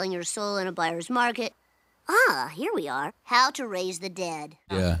whitest, selling your soul in a buyer's market. Ah, here we are. How to raise the dead.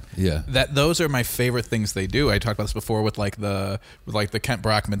 Yeah. Those are my favorite things they do. I talked about this before with like the Kent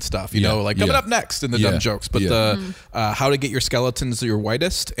Brockman stuff, you know, like coming up next in the dumb jokes. But the how to get your skeletons your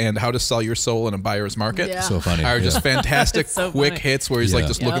whitest and how to sell your soul in a buyer's market. So funny. Are just fantastic so quick funny. hits where he's like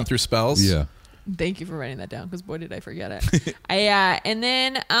just looking through spells. Yeah. Thank you for writing that down, because boy did I forget it. And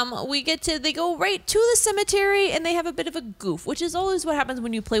then they go right to the cemetery and they have a bit of a goof, which is always what happens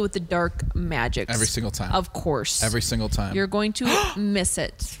when you play with the dark magics. Every single time. Of course. Every single time. You're going to miss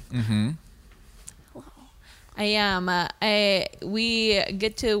it. Mm-hmm. We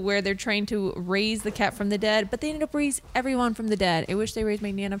get to where they're trying to raise the cat from the dead, but they end up raise everyone from the dead. I wish they raised my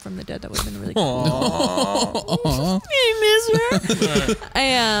Nana from the dead. That would have been really cool. I miss her.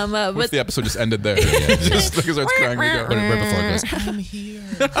 What if the episode just ended there? Just because I was crying. Right before it goes, I'm here.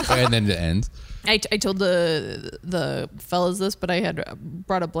 And then it ends. I told the fellas this, but I had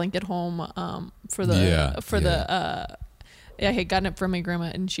brought a blanket home I had gotten it from my grandma,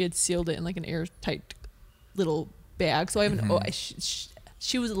 and she had sealed it in like an airtight little bag. So I haven't.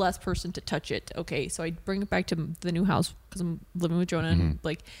 She was the last person to touch it. Okay, so I bring it back to the new house because I'm living with Jonah, and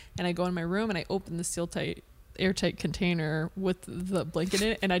I go in my room and I open the airtight container with the blanket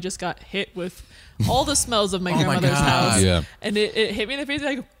in it, and I just got hit with all the smells of my grandmother's house. Yeah. And it hit me in the face, and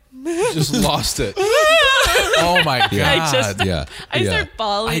I go. Just lost it. Oh my god! I start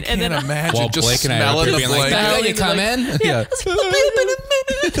bawling, I can't imagine While just Blake and I are smelling the being like, blanket. "You come in?" Yeah.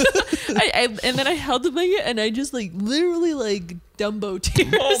 And then I held the blanket, and I just like literally like Dumbo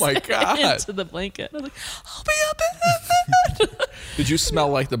tears. Oh my god! Into the blanket. I was like, "I'll be up in a minute." Did you smell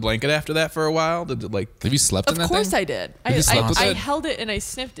like the blanket after that for a while? Did it like? Have you slept in that thing? Of course I did. I held it and I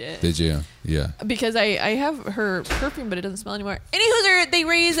sniffed it. Did you? Yeah. Because I have her perfume, but it doesn't smell anymore. Anywho, they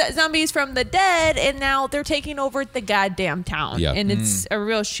raise zombies from the dead, and now they're taking over the goddamn town. Yeah. And it's a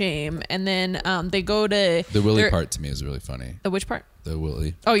real shame. And then they go to... The Willie part to me is really funny. The which part? The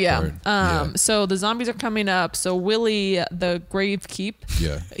Willie. Oh, yeah. So the zombies are coming up. So Willie, the grave keep, he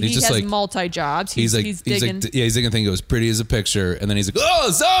has like, multi-jobs. He's digging. He's digging a thing. He goes, pretty as a picture. And then he's like,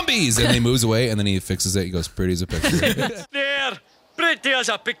 oh, zombies. And then he moves away, and then he fixes it. He goes, pretty as a picture. There, pretty as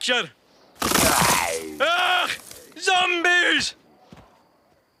a picture. Ah, zombies!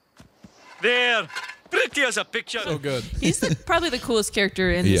 There, pretty as a picture. So good. He's probably the coolest character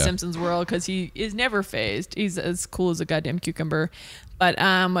in the Simpsons world because he is never phased. He's as cool as a goddamn cucumber. But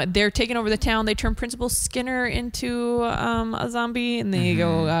they're taking over the town. They turn Principal Skinner into a zombie, and they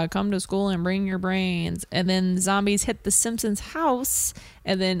go, come to school and bring your brains. And then zombies hit the Simpsons' house,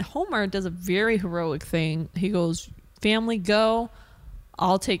 and then Homer does a very heroic thing. He goes, family, go.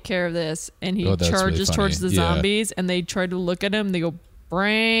 I'll take care of this. And he charges really towards the zombies, and they try to look at him. They go,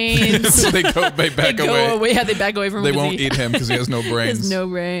 brains. They back away. Yeah, they back away from him. They won't eat him because he has no brains. He has no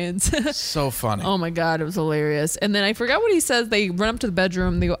brains. So funny. Oh my god, it was hilarious. And then I forgot what he says. They run up to the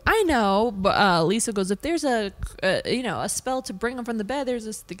bedroom. They go, I know, but Lisa goes, if there's a spell to bring him from the bed, there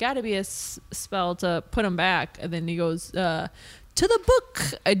got to be a spell to put him back. And then he goes to the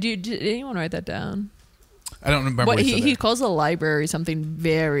book. Did anyone write that down? I don't remember what he calls the library something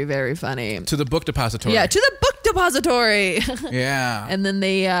very, very funny. To the book depository. Yeah, to the book depository. Yeah. And then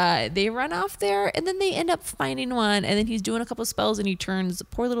they run off there, and then they end up finding one, and then he's doing a couple spells, and he turns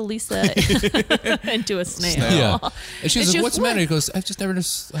poor little Lisa into a snail. Yeah. And she's like, what's the matter? He goes, I've just never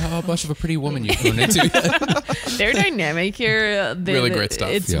noticed how much of a pretty woman you've grown into. Their dynamic here. Really great stuff.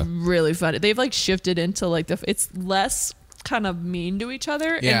 It's really fun. They've like shifted into like it's less kind of mean to each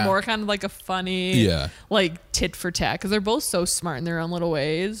other and more kind of like a funny like tit for tat, because they're both so smart in their own little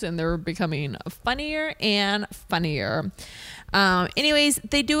ways, and they're becoming funnier and funnier. Anyways,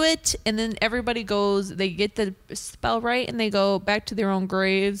 they do it, and then everybody goes, they get the spell right, and they go back to their own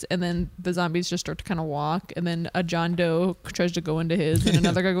graves, and then the zombies just start to kind of walk, and then a John Doe tries to go into his, and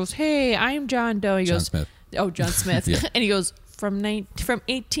another guy goes, hey, I'm John Doe. He goes, Smith. Oh, John Smith. And he goes, from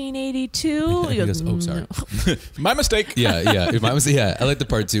 1882. He goes, oh, sorry. My mistake. Yeah. I like the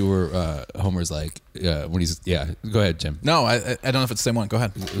part too where Homer's like, when he's, go ahead, Jim. No, I don't know if it's the same one. Go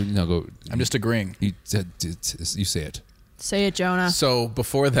ahead. No, go. I'm just agreeing. You say it. Say it, Jonah. So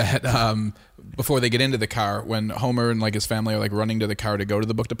before that, before they get into the car, when Homer and like his family are like running to the car to go to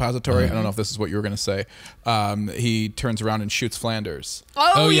the book depository, I don't know if this is what you were going to say. He turns around and shoots Flanders.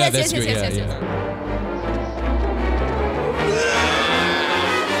 Oh, yeah, yes, that's yes, good. yes, Yeah, yes, yes.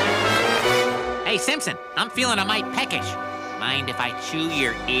 Hey, Simpson, I'm feeling a mite peckish. Mind if I chew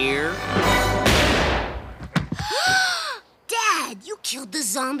your ear? Dad, you killed the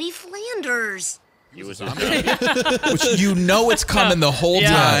zombie Flanders. You a zombie? Which you know it's coming the whole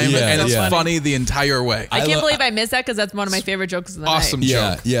time, Yeah, and it's yeah. funny the entire way. I can't believe I missed that because that's one of my favorite jokes of the Awesome night.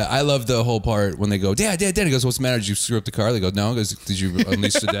 joke. Yeah, I love the whole part when they go, Dad. He goes, what's the matter? Did you screw up the car? They go, no. He goes, did you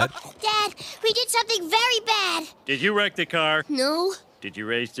unleash the dead? Dad, we did something very bad. Did you wreck the car? No. Did you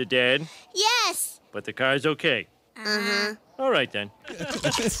raise the dead? Yes. But the car's okay. Uh-huh. All right, then.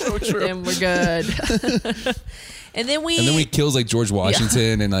 So true. Then we're good. And then we kills like George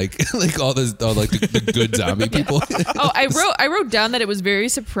Washington and like all the good zombie people. I wrote down that it was very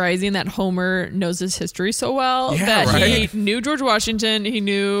surprising that Homer knows his history so well. Yeah, that right. he knew George Washington, he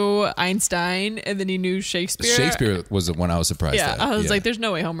knew Einstein, and then he knew Shakespeare. Shakespeare was the one I was surprised Yeah, at. I was like, there's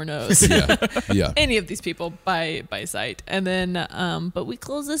no way Homer knows yeah. any of these people by sight. And then, but we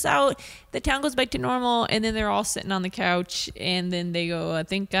close this out. The town goes back to normal, and then they're all sitting on the couch, and then they go,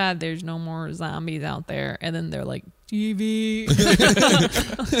 thank God there's no more zombies out there. And then they're like, TV.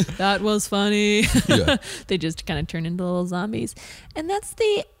 That was funny. Yeah. They just kind of turn into little zombies. And that's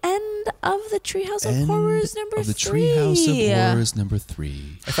the end of the Treehouse of Horrors number 3. Treehouse of Horrors number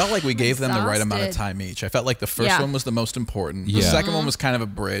 3. I felt like we gave them the right amount of exhausted. time each. I felt like the first one was the most important. The Yeah. second one was kind of a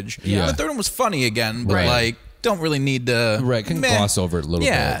bridge. Yeah. The third one was funny again, but Right. like don't really need to Can meh. gloss over it a little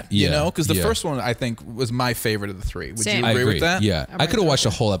Yeah, bit. you know, because the first one I think was my favorite of the three. Would Same. you agree with that? Yeah, I could have watched a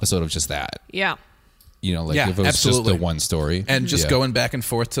whole episode of just that. Yeah. You know, like Yeah, if it was absolutely. just the one story And just going back and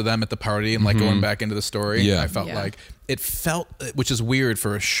forth to them at the party and like going back into the story. Yeah. I felt Yeah. like it felt, which is weird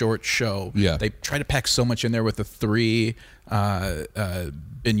for a short show. Yeah. They try to pack so much in there with the 3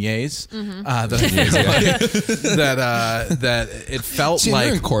 beignets that it felt You're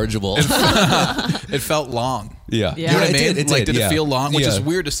like incorrigible. it felt long. Yeah. You know what I mean? It Like, did, did yeah. it feel long? Which Yeah. is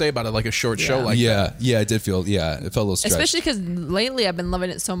weird to say about it, like a short show like that. Yeah, it did feel. Yeah, it felt a little stretched. Especially because lately I've been loving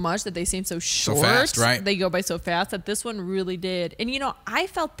it so much that they seem so short. fast, right? They go by so fast that this one really did. And you know, I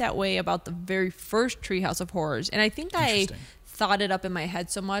felt that way about the very first Treehouse of Horrors. And I think I thought it up in my head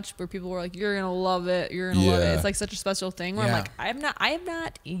so much where people were like, you're going to love it. You're going to love it. Yeah. It's like such a special thing where Yeah. I'm like, I have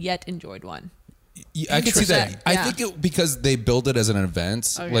not yet enjoyed one. I can see that. Interesting. I Yeah. think it, because they build it as an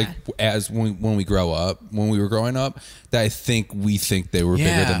event, Okay. like as when we grow up, when we were growing up, that I think we think they were bigger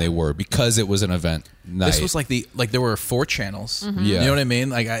Yeah. than they were because it was an event night. This was like there were 4 channels. Mm-hmm. Yeah. You know what I mean?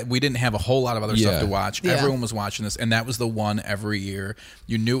 Like we didn't have a whole lot of other stuff Yeah. to watch. Yeah. Everyone was watching this, and that was the one every year.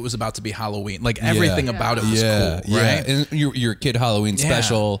 You knew it was about to be Halloween. Like everything about it was cool, right? And your kid Halloween Yeah.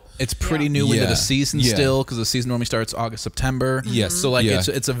 special. It's pretty new into Yeah. the season Yeah. still because the season normally starts August, September. Yes. So like Yeah.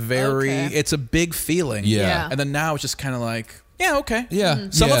 it's a very Okay. it's a big feeling. Yeah. Yeah. And then now it's just kind of like okay. Yeah.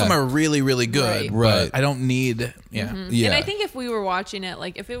 Some of Yeah. them are really really good. Right. But I don't need Yeah. And I think if we were watching it,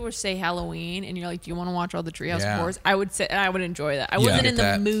 like if it were say Halloween, and you're like, "Do you want to watch all the Treehouse Yeah. of Horrors?" I would say, and I would enjoy that. I Yeah. wasn't Get in the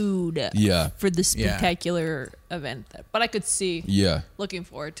that. mood, Yeah. for the Yeah. spectacular event, but I could see, Yeah. looking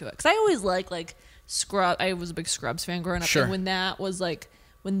forward to it because I always like Scrub. I was a big Scrubs fan growing up, Sure. and when that was like.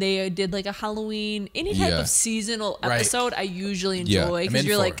 When they did like a Halloween, any type Yeah. of seasonal Right. episode, I usually Yeah. enjoy I'm because in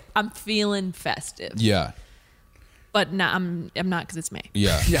you're for like, it. I'm feeling festive, Yeah. but not, I'm not because it's May.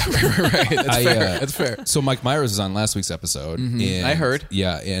 Yeah. Yeah, right. That's fair. That's fair. So Mike Myers was on last week's episode. And, I heard.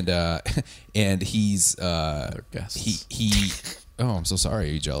 Yeah, and he's guests. he. Oh, I'm so sorry.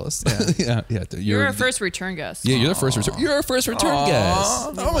 Are you jealous? Yeah, yeah. You're a first return guest. Yeah, you're the first return. You're our first return guest.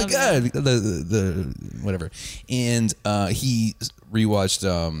 Oh my love god, the whatever. And he rewatched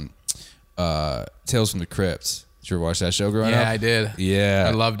Tales from the Crypt. Did you ever watch that show growing up? Yeah, I did. Yeah,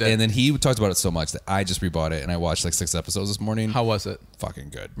 I loved it. And then he talked about it so much that I just rebought it and I watched like 6 episodes this morning. How was it? Fucking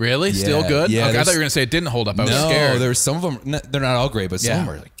good. Really? Yeah, Still good? yeah, Okay, I there's- thought you were gonna say it didn't hold up. I was no, scared. there's some of them. They're not all great, but some Yeah. of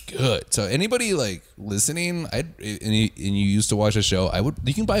them are like good. So anybody like listening, and you used to watch a show,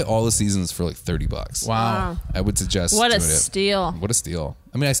 you can buy all the seasons for like $30. Wow. I would suggest. What a doing it. steal. What a steal!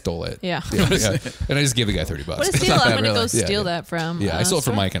 I mean, I stole it. Yeah. yeah. And I just gave the guy $30. What a steal! not I'm bad, gonna go really. steal that from. Yeah, I stole it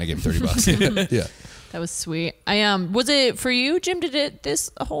from Sora. Mike and I gave him $30. Yeah. That was sweet. Was it for you, Jim? Did this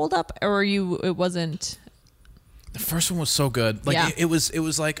hold up, or it wasn't? The first one was so good. Like Yeah. it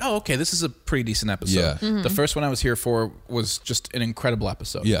was like, oh, okay, this is a pretty decent episode. Yeah. Mm-hmm. The first one I was here for was just an incredible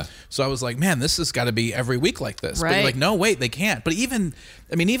episode. Yeah. So I was like, man, this has got to be every week like this. But Right. you're like, no, wait, they can't. But even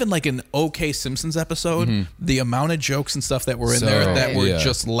like an OK Simpsons episode, the amount of jokes and stuff that were in So, there that were yeah.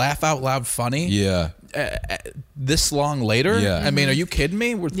 just laugh out loud funny. Yeah. this long later. Yeah. I mean, are you kidding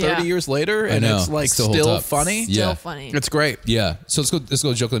me? We're 30 Yeah. years later, and know. it's like Still holds still up. funny. Yeah. Still funny. It's great. Yeah. So let's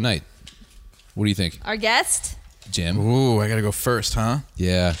go joke of the night. What do you think, Our guest? Jim? Ooh, I gotta go first, huh?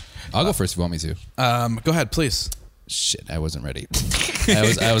 Yeah. I'll go first if you want me to. Go ahead, please. Shit, I wasn't ready.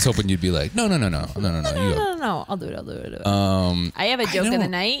 I was hoping you'd be like, no. You go. No. I'll do it. I have a joke of the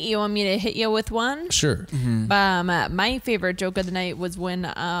night. You want me to hit you with one? Sure. My favorite joke of the night was when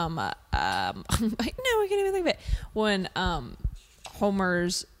no, I can't even think of it. When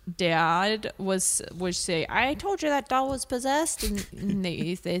Homer's dad was say, "I told you that doll was possessed," and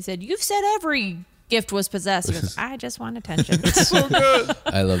they said, "You've said every gift was possessed." He goes, "I just want attention." It's so good.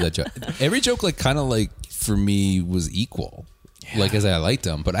 I love that joke. Every joke, like, kind of like for me was equal. Like, as I liked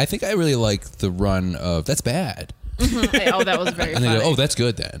them, but I think I really like the run of "That's bad." Oh, that was very And they funny. go, "Oh, that's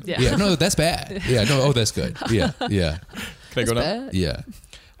good then." Yeah. No, that's bad. Yeah, no, oh, that's good. Yeah. Can I go now? bad. Yeah.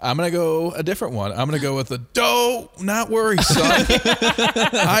 I'm going to go a different one. I'm going to go with don't not worry, son.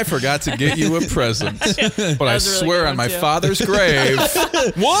 I forgot to get you a present. But I was a really swear good on one, my too. father's grave,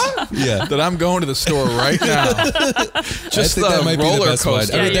 what? Yeah. That I'm going to the store right now. Just I think that might be the roller best one.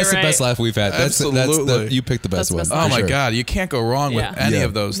 coaster. I mean, Yeah, that's the you're best right. laugh we've had. Absolutely. You picked the best That's one. the best Oh my Sure. God, you can't go wrong Yeah. with any Yeah.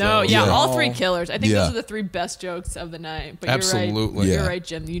 of those. No, though. yeah, Yeah. all three killers. I think Yeah. those are the three best jokes of the night. But Absolutely. you're right. Yeah. You're right,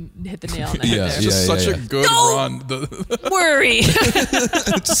 Jim. You hit the nail on the Yeah, head It's just yeah, such yeah. a good Don't run. Worry.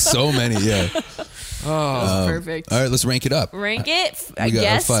 So many. Yeah. Perfect. All right, let's rank it up. Rank it. I We got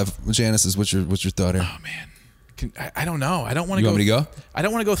guess. 5. Janice, what's your thought here? Oh man, I don't know. I don't want to You go. want me to go? I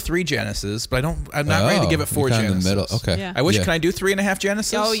don't want to go 3 Janices, but I'm not ready to give it 4 you're kinda Janices. in the middle. Okay. Yeah. I wish. Yeah. Can I do 3.5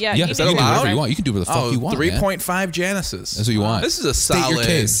 Janices? Oh, yeah. Yeah, you Is that you can do allowed? whatever you want. You can do what the fuck you want. 3.5 Janices. That's what you want. This is a State your solid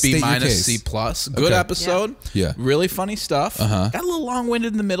case. State B your minus case. C plus. Good Okay. episode. Yeah. Really funny stuff. Uh-huh. Got a little long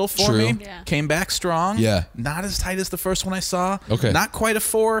winded in the middle for True. me. Yeah. Came back strong. Yeah. Not as tight as the first one I saw. Okay. Not quite a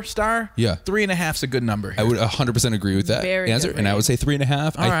 4-star. Yeah. 3.5's a good number. I would 100% agree with that Very answer, good and I would say rating.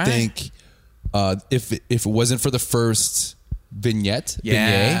 3.5. All I right. think if it wasn't for the first beignet,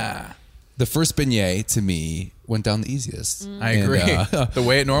 the first beignet to me went down the easiest. I agree. The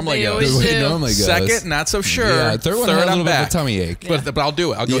way it normally They goes. always The way it do. normally goes. Second, not so sure. Yeah, third one had a little I'm bit of a back. tummy ache. But I'll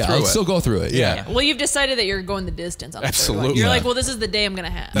do it. I'll go Yeah, through I'll it. still go through it. Yeah. Well, you've decided that you're going the distance on the third one. Absolutely. You're Yeah. like, well, this is the day I'm going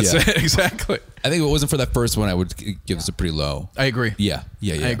to have. That's Yeah. it. Exactly. I think if it wasn't for that first one, I would give this a pretty low. I agree. Yeah. I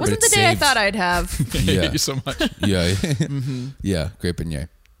agree. Wasn't But the it day I saved- thought I'd have. Yeah. Thank you so much. Yeah. Yeah. Great beignet.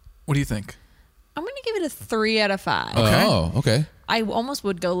 What do you think? I'm going to give it a 3 out of 5. Oh, okay. I almost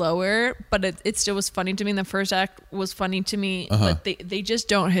would go lower, but it still was funny to me. The first act was funny to me, but they just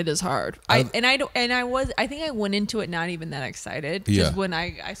don't hit as hard. I think I went into it not even that excited. Yeah. Just when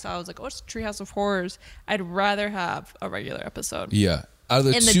I saw, I was like, oh, it's Treehouse of Horrors. I'd rather have a regular episode. Yeah. Out of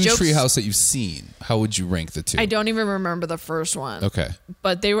the And the 2 jokes- Treehouse that you've seen, how would you rank the 2? I don't even remember the first one. Okay.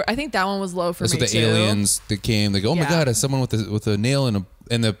 But they were. I think that one was low for That's me what the too. aliens that came. They go, oh my Yeah. god, it's someone with a nail and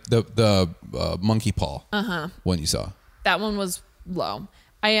the monkey paw. One you saw. That one was low.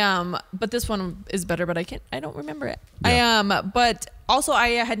 But this one is better. But I don't remember it. Yeah. But also I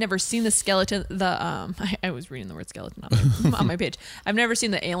had never seen the skeleton. I was reading the word skeleton on my page. I've never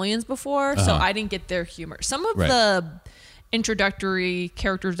seen the aliens before, so I didn't get their humor. Some of Right. the introductory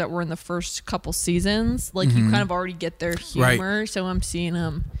characters that were in the first couple seasons, like you kind of already get their humor. So I'm seeing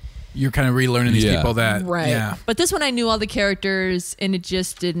them. You're kind of relearning these Yeah. people that. Right. Yeah. But this one I knew all the characters and it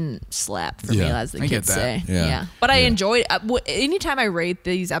just didn't slap for me, Yeah. as the I get kids that. say. Yeah. But I enjoyed anytime I rate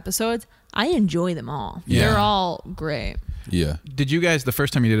these episodes, I enjoy them all. Yeah. They're all great. Yeah. Did you guys, the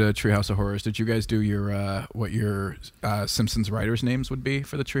first time you did a Treehouse of Horrors, did you guys do your what your Simpsons writers' names would be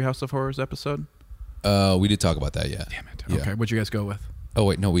for the Treehouse of Horrors episode? We did talk about that. Yeah. Damn it. Yeah. Okay. What'd you guys go with? Oh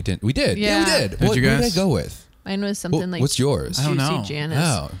wait, no, we didn't. We did. Yeah, Yeah. we did. Did What you did I guys? go with? Mine was something like What's yours? I don't Juicy know. Janice.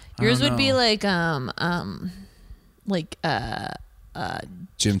 Oh. Yours I don't would be know. like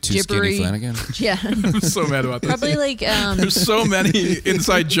Jim Too Skinny Gibbery. Flanagan. yeah. I'm so mad about this. Probably like There's so many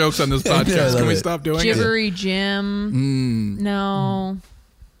inside jokes on this podcast. Can we stop doing it? Jibbery Jim. No.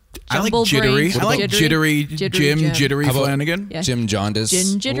 I like Jumble jittery. brain. I like jittery Jim, jittery How about Flanagan. Yeah. Jim Jaundice.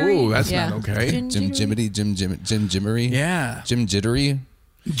 Jim Jittery. Ooh, that's yeah. not okay. Jim Jiminy. Jim Jimmery. Yeah. Jim Jittery.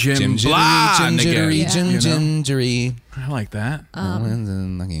 Jim Jim Jittery. Blah, Jim nigga. Jittery. Yeah. Jim You know? Gingery. I like that.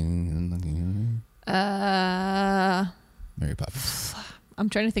 Mary Poppins. I'm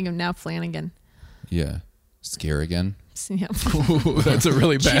trying to think of now Flanagan. Yeah. Scare again. Yeah. Ooh, that's a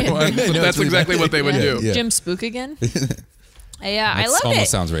really bad Jim. one. But that's exactly what they would Yeah. do. Yeah. Jim Spook again. Yeah, I That loved almost it.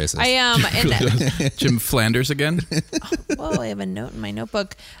 sounds racist. And Jim Flanders again. whoa, I have a note in my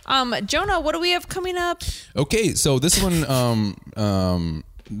notebook. Jonah, what do we have coming up? Okay, so this one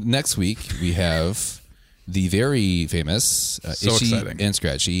next week we have the very famous So Itchy exciting. and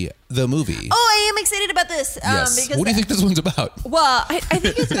Scratchy, the movie. Oh, I am excited about this. Yes. Because What do you think this one's about? Well, I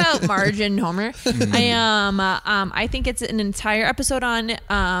think it's about Marge and Homer. I think it's an entire episode on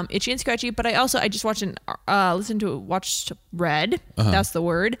Itchy and Scratchy, but I just watched watched read, that's the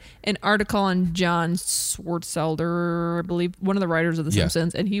word, an article on John Swartzwelder, I believe, one of the writers of The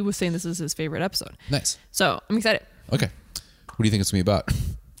Simpsons, and he was saying this is his favorite episode. Nice. So I'm excited. Okay. What do you think it's going to be about?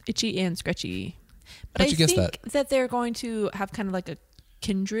 Itchy and Scratchy. But How'd you guess that? that they're going to have kind of like a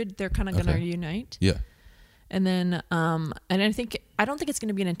kindred. They're kind of going to unite. Yeah. And then, and I don't think it's going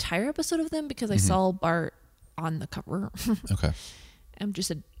to be an entire episode of them because I saw Bart on the cover. Okay. I'm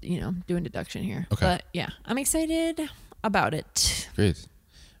just doing deduction here. Okay. But yeah, I'm excited about it. Great.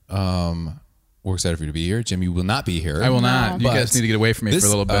 We're excited for you to be here. Jim, you will not be here. I will not. You But guys need to get away from me for a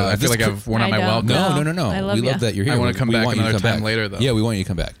little bit. I feel like I've worn out my welcome. No. I love we love that you're here. I want to come We back want you to another come time back. later, though. Yeah, we want you to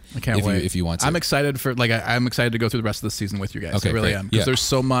come back. I can't wait. If you want to. I'm excited for I'm excited to go through the rest of the season with you guys. Okay, I really great. am because Yeah. there's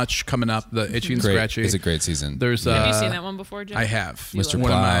so much coming up. The Itchy and Great. Scratchy. It's a great season. There's Have you seen that one before, Jim? I have. Mr.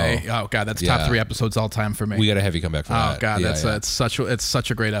 One of Plow. my that's top 3 episodes all time for me. We got to have you come back for that. Oh God, Yeah, it's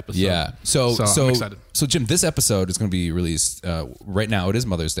such a great episode. Yeah. So I'm excited. So Jim, this episode is going to be released right now. It is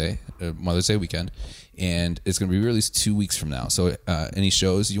Mother's Day weekend, and it's going to be released 2 weeks from now. So any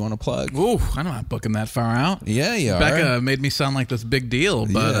shows you want to plug? Ooh, I'm not booking that far out. Yeah, you are. Becca made me sound like this big deal,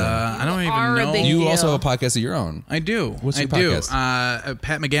 but I don't even know. You also have a podcast of your own. I do. What's your I do. podcast?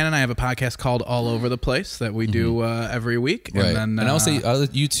 Pat McGann and I have a podcast called All Over the Place that we do every week. Right. And then and I'll say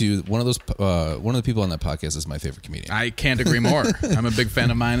you two, one of the people on that podcast is my favorite comedian. I can't agree more. I'm a big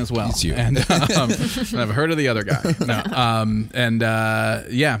fan of mine as well. It's you. And I've heard of the other guy. No.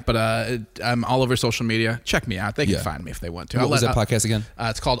 But I'm all over social media. Check me out. They can find me if they want to. What was that podcast again?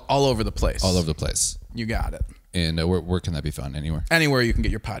 It's called All Over the Place. All Over the Place. You got it. And where can that be found? Anywhere? Anywhere you can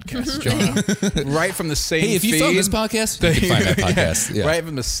get your podcast, Jonah. Right from the same feed. Hey, if you found this podcast, you can find that podcast. Yeah. Right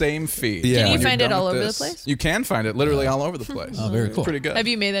from the same feed. Yeah. Can you When find you're it done all with over this, the place? You can find it literally all over the place. Oh, very cool. Pretty good. Have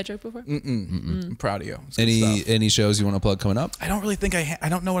you made that joke before? I'm proud of you. It's good stuff. Any shows you want to plug coming up? I don't really think I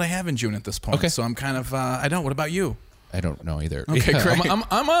don't know what I have in June at this point. Okay. So I'm kind of I don't. What about you? I don't know either. Okay, Yeah, great. I'm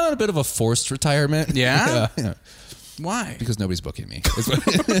on a bit of a forced retirement. Yeah? Yeah. Why? Because nobody's booking me.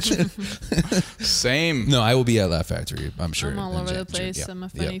 Same. No, I will be at Laugh Factory, I'm sure. I'm all in over the June, place. yeah. I'm a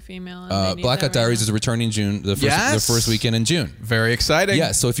funny female. and they need Blackout that right Diaries now. is returning June, the Yes. first weekend in June. Very exciting.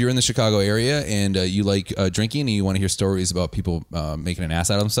 Yeah, so if you're in the Chicago area and you like drinking and you want to hear stories about people making an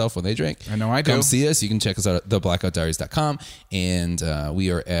ass out of themselves when they drink, I know I do. Come see us. You can check us out at theblackoutdiaries.com. And we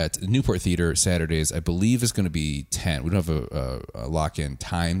are at Newport Theater Saturdays. I believe it's going to be 10. We don't have a lock-in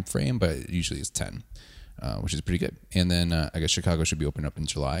time frame, but usually it's 10. Which is pretty good. And then I guess Chicago should be opening up in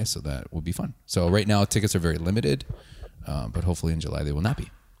July, so that will be fun. So right now tickets are very limited, but hopefully in July they will not be.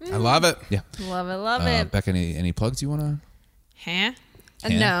 I love it. Yeah. Love it. Becca, any plugs you want to? Huh? Huh?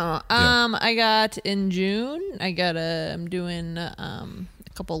 No. Yeah. I got in June. I'm doing a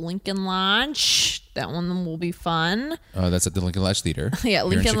couple Lincoln Lodge. That one will be fun. That's at the Lincoln Lodge Theater. Yeah, here in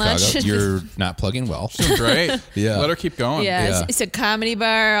Lincoln Lodge. Chicago. You're not plugging well. Great. Yeah. Let her keep going. Yeah, it's a comedy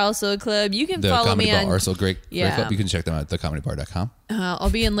bar, also a club. You can The follow Comedy me Bar, on. also great Yeah. club. You can check them out at thecomedybar.com. I'll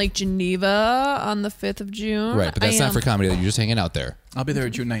be in Lake Geneva on the 5th of June. Right, but that's not for comedy. You're just hanging out there. I'll be there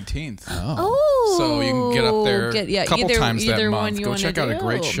June 19th. Oh, So you can get up there a couple either, times that either one month. you Go wanna check out a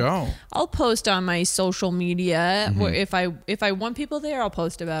great do. show. I'll post on my social media. Mm-hmm. Where if I want people there, I'll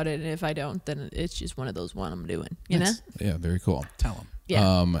post about it, and if I don't, then it's just one of those one I'm doing. You know? Yeah, very cool. Tell them.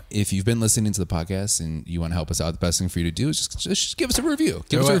 Yeah. If you've been listening to the podcast and you want to help us out, the best thing for you to do is just give us a review.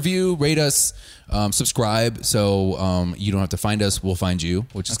 Give Do us a it. review, rate us, subscribe, so you don't have to find us. We'll find you,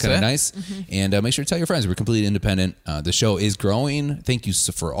 which is That's kind of it. nice. And make sure to tell your friends. We're completely independent. The show is growing. Thank you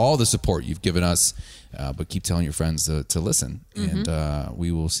for all the support you've given us. But keep telling your friends to listen. And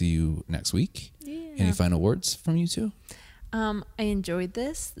we will see you next week. Any final words from you two? I enjoyed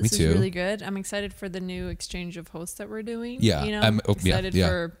this. Me This is too. really good. I'm excited for the new exchange of hosts that we're doing. Yeah, You know, I'm- I'm yeah, excited yeah.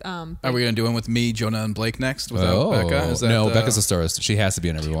 for. Are we going to do one with me, Jonah, and Blake next without Becca? Is that, no, Becca's a star. She has to be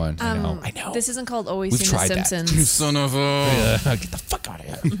on every one. I know. This isn't called Always We've Seen the tried that. Simpsons. Son of a... Get the fuck out of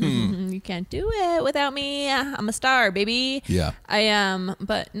here. You can't do it without me. I'm a star, baby. Yeah. I am.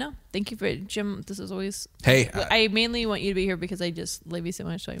 But no, thank you for Jim. This is always. Hey, I mainly want you to be here because I just love you so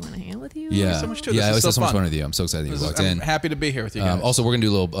much. So I want to hang out with you. Yeah, so much too. yeah. This I is always so have so much fun. fun with you. I'm so excited that you walked I'm in. happy to be here with you guys. Also, we're gonna do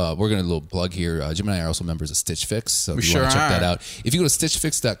a little plug here. Jim and I are also members of Stitch Fix, so We if you want to sure check that are. out, if you go to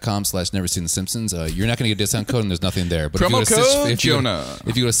stitchfix.com/neverseenthesimpsons, you're not gonna get a discount code and there's nothing there. But Promo if you go to code Jonah.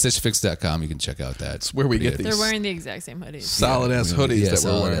 if you go to stitchfix.com, you can check out that. It's where we get They're these wearing the exact same hoodies. solid ass hoodies. Yeah, that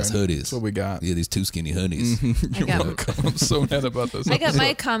we're wearing. That's hoodies. That's what we got. Yeah, these 2 skinny hoodies. You're welcome. I'm so mad about this. I got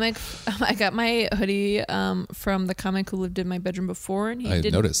my comic. I got my hoodie from the comic who lived in my bedroom before, and he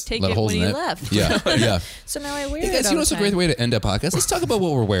didn't take it when he left. Yeah, yeah. So now I wear Hey guys, it. you know what's a great way to end a podcast? Let's talk about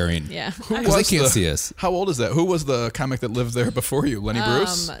what we're wearing. Yeah. Because they can't see us. How old is that? Who was the comic that lived there before you? Lenny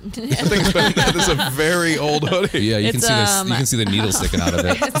Bruce? I think that is a very old hoodie. Yeah, you can see this. You can see the needle sticking out of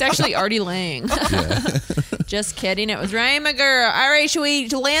it. It's actually Artie Lang. Just kidding. It was Ryan McGurr. All right, should we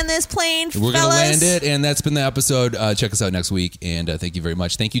land this plane, We're fellas? going to land it, and that's been the episode. Check us out next week, and thank you very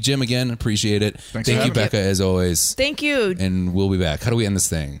much. Thank you, Jim, again. Appreciate it. Thank you, Becca, as always. Thank you. And we'll be back. How do we end this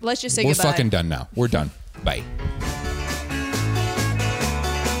thing? Let's just say We're goodbye. fucking done now. We're done. Bye.